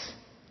hearts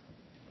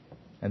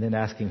and then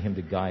asking Him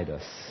to guide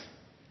us.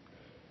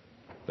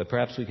 But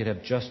perhaps we could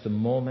have just a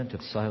moment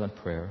of silent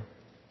prayer.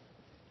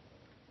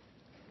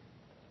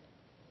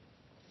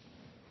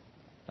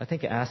 I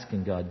think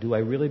asking God, do I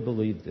really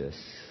believe this?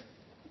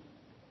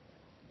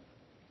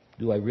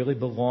 Do I really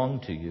belong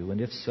to you?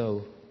 And if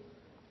so,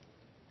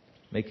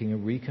 making a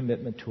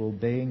recommitment to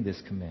obeying this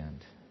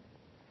command.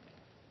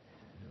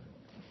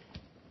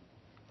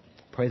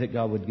 Pray that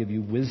God would give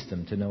you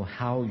wisdom to know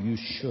how you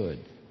should,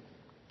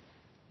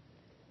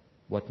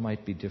 what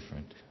might be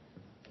different.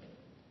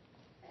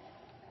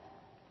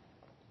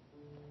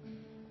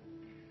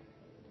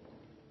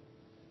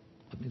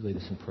 Let me lead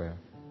us in prayer.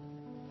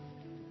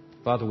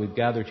 Father, we've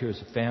gathered here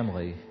as a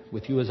family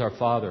with you as our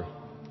Father,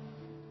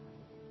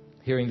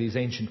 hearing these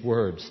ancient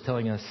words,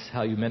 telling us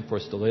how you meant for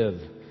us to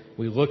live.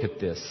 We look at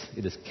this.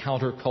 It is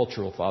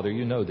countercultural, Father.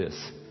 You know this.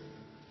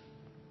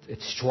 It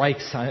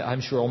strikes,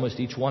 I'm sure, almost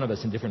each one of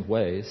us in different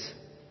ways.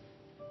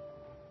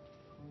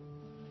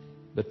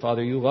 But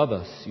Father, you love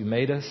us. You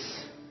made us.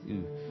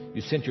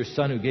 You sent your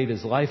Son who gave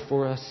His life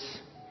for us.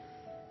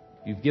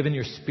 You've given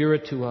your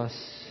Spirit to us.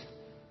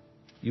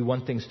 You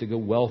want things to go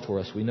well for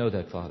us. We know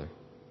that, Father.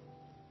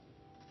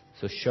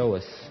 So show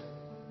us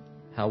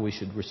how we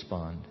should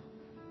respond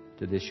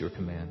to this, your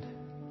command.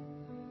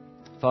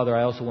 Father,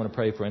 I also want to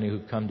pray for any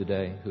who've come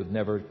today who have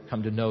never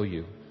come to know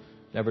you,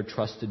 never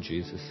trusted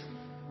Jesus.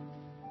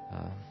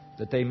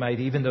 That they might,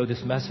 even though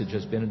this message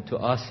has been to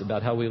us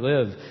about how we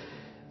live,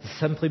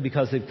 simply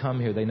because they've come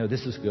here, they know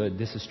this is good,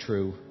 this is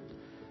true.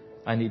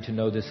 I need to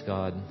know this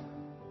God.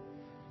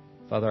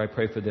 Father, I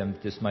pray for them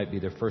that this might be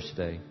their first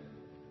day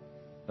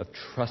of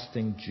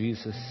trusting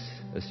Jesus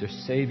as their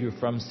Savior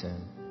from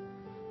sin.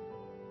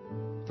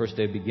 First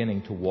day of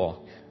beginning to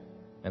walk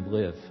and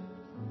live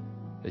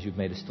as you've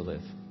made us to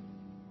live.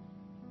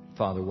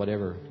 Father,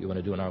 whatever you want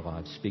to do in our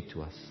lives, speak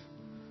to us.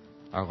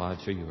 Our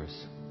lives are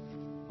yours.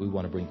 We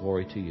want to bring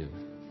glory to you.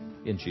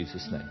 In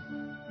Jesus' name.